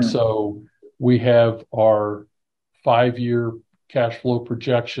 And so we have our 5-year cash flow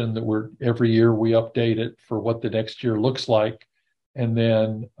projection that every year we update it for what the next year looks like. And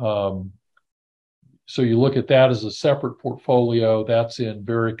then, so you look at that as a separate portfolio that's in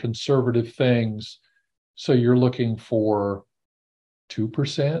very conservative things. So you're looking for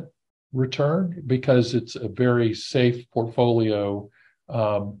 2% return because it's a very safe portfolio.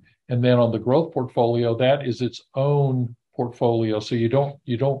 And then on the growth portfolio, that is its own portfolio. So you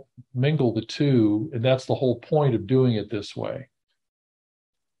don't mingle the two, and that's the whole point of doing it this way.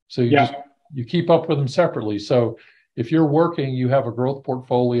 So you keep up with them separately. So if you're working, you have a growth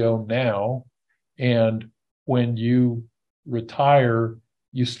portfolio now, and when you retire,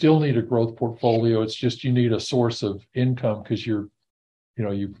 you still need a growth portfolio. It's just you need a source of income because you've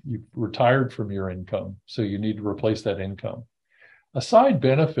retired from your income, so you need to replace that income. A side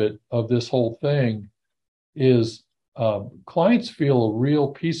benefit of this whole thing is clients feel a real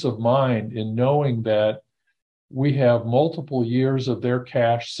peace of mind in knowing that we have multiple years of their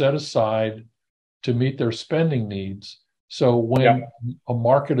cash set aside to meet their spending needs. So when a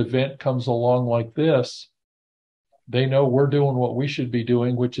market event comes along like this, they know we're doing what we should be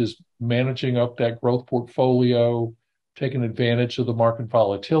doing, which is managing up that growth portfolio, taking advantage of the market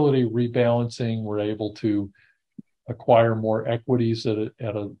volatility, rebalancing. We're able to acquire more equities at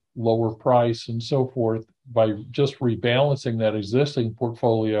a lower price and so forth by just rebalancing that existing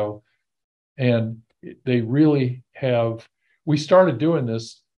portfolio. And they really have, we started doing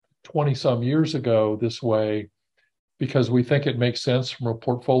this 20 some years ago this way because we think it makes sense from a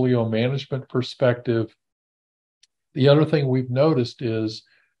portfolio management perspective. The other thing we've noticed is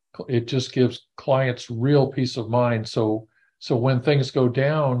it just gives clients real peace of mind. So when things go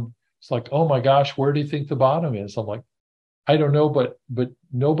down, it's like, oh my gosh, where do you think the bottom is? I'm like, I don't know, but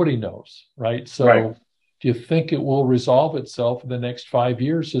nobody knows, right? So do you think it will resolve itself in the next 5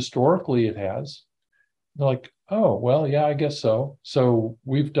 years? Historically, it has. They're like, oh, well, yeah, I guess so. So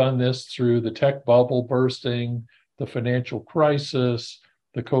we've done this through the tech bubble bursting, the financial crisis,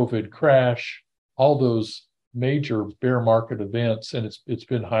 the COVID crash, all those major bear market events, and it's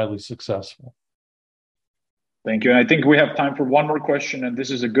been highly successful. Thank you. And I think we have time for one more question, and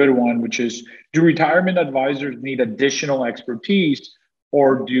this is a good one, which is, do retirement advisors need additional expertise,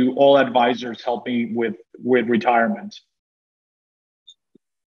 or do all advisors help me with retirement?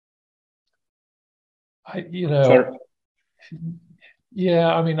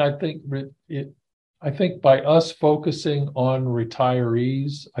 Yeah, I mean, I think by us focusing on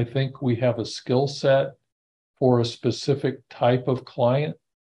retirees, I think we have a skill set for a specific type of client.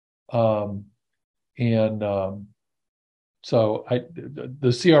 So the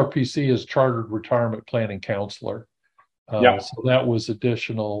CRPC is Chartered Retirement Planning Counselor. So that was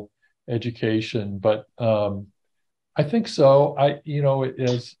additional education, but I think so.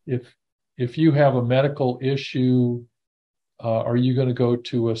 If you have a medical issue, are you going to go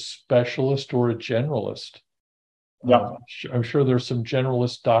to a specialist or a generalist? I'm sure there's some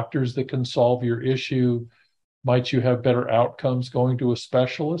generalist doctors that can solve your issue. Might you have better outcomes going to a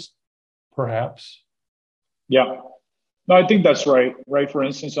specialist? Perhaps. Yeah. No, I think that's right. Right. For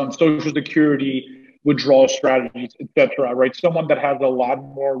instance, on Social Security, withdrawal strategies, et cetera, right? Someone that has a lot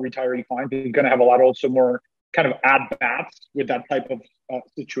more retiree clients is going to have a lot also more kind of at-bats with that type of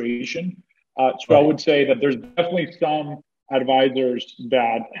situation. So I would say that there's definitely some advisors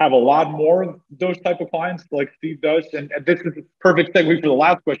that have a lot more of those type of clients like Steve does. And this is a perfect segue for the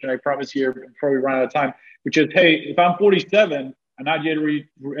last question, I promise here before we run out of time, which is, hey, if I'm 47, I'm not yet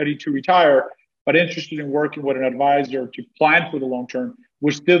ready to retire, but interested in working with an advisor to plan for the long term,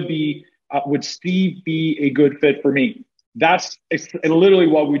 would Steve be a good fit for me? That's literally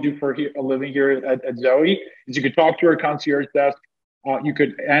what we do for a living here at Zoe. Is you could talk to our concierge desk, you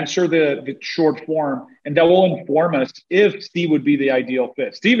could answer the short form, and that will inform us if Steve would be the ideal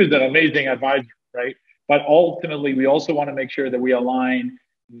fit. Steve is an amazing advisor, right? But ultimately, we also want to make sure that we align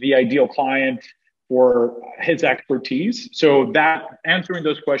the ideal client for his expertise. So that answering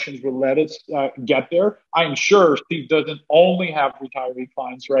those questions will let us get there. I'm sure Steve doesn't only have retiree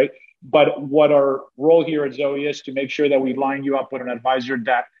clients, right? But what our role here at Zoe is to make sure that we line you up with an advisor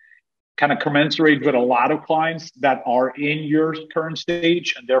that kind of commensurates with a lot of clients that are in your current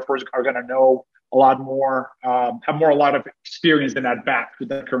stage and therefore are going to know a lot more, have a lot of experience in that back with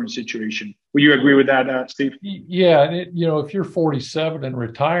that current situation. Would you agree with that, Steve? Yeah. If you're 47 and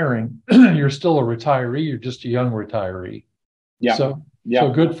retiring, you're still a retiree. You're just a young retiree. Yeah. So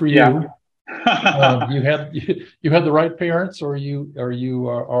good for you. Yeah. You had the right parents, or you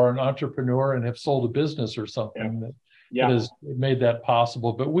are an entrepreneur and have sold a business or something that has made that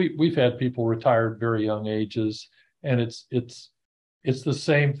possible. But we've had people retired very young ages, and it's the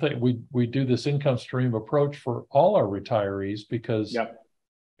same thing. We do this income stream approach for all our retirees because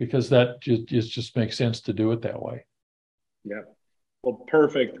that just makes sense to do it that way. Yeah. Well,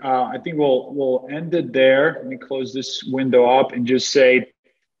 perfect. I think we'll end it there. Let me close this window up and just say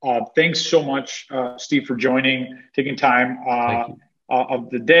thanks so much, Steve, for joining, taking time of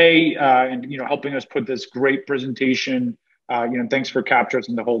the day, and helping us put this great presentation. Thanks for Captors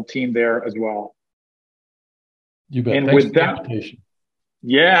and the whole team there as well. You bet. And Thanks with for the that, invitation.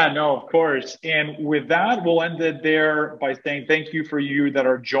 Yeah, no, of course. And with that, we'll end it there by saying thank you for you that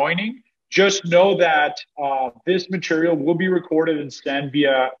are joining. Just know that this material will be recorded and sent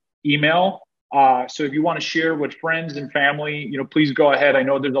via email. So if you want to share with friends and family, please go ahead. I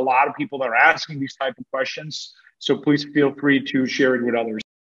know there's a lot of people that are asking these type of questions, so please feel free to share it with others.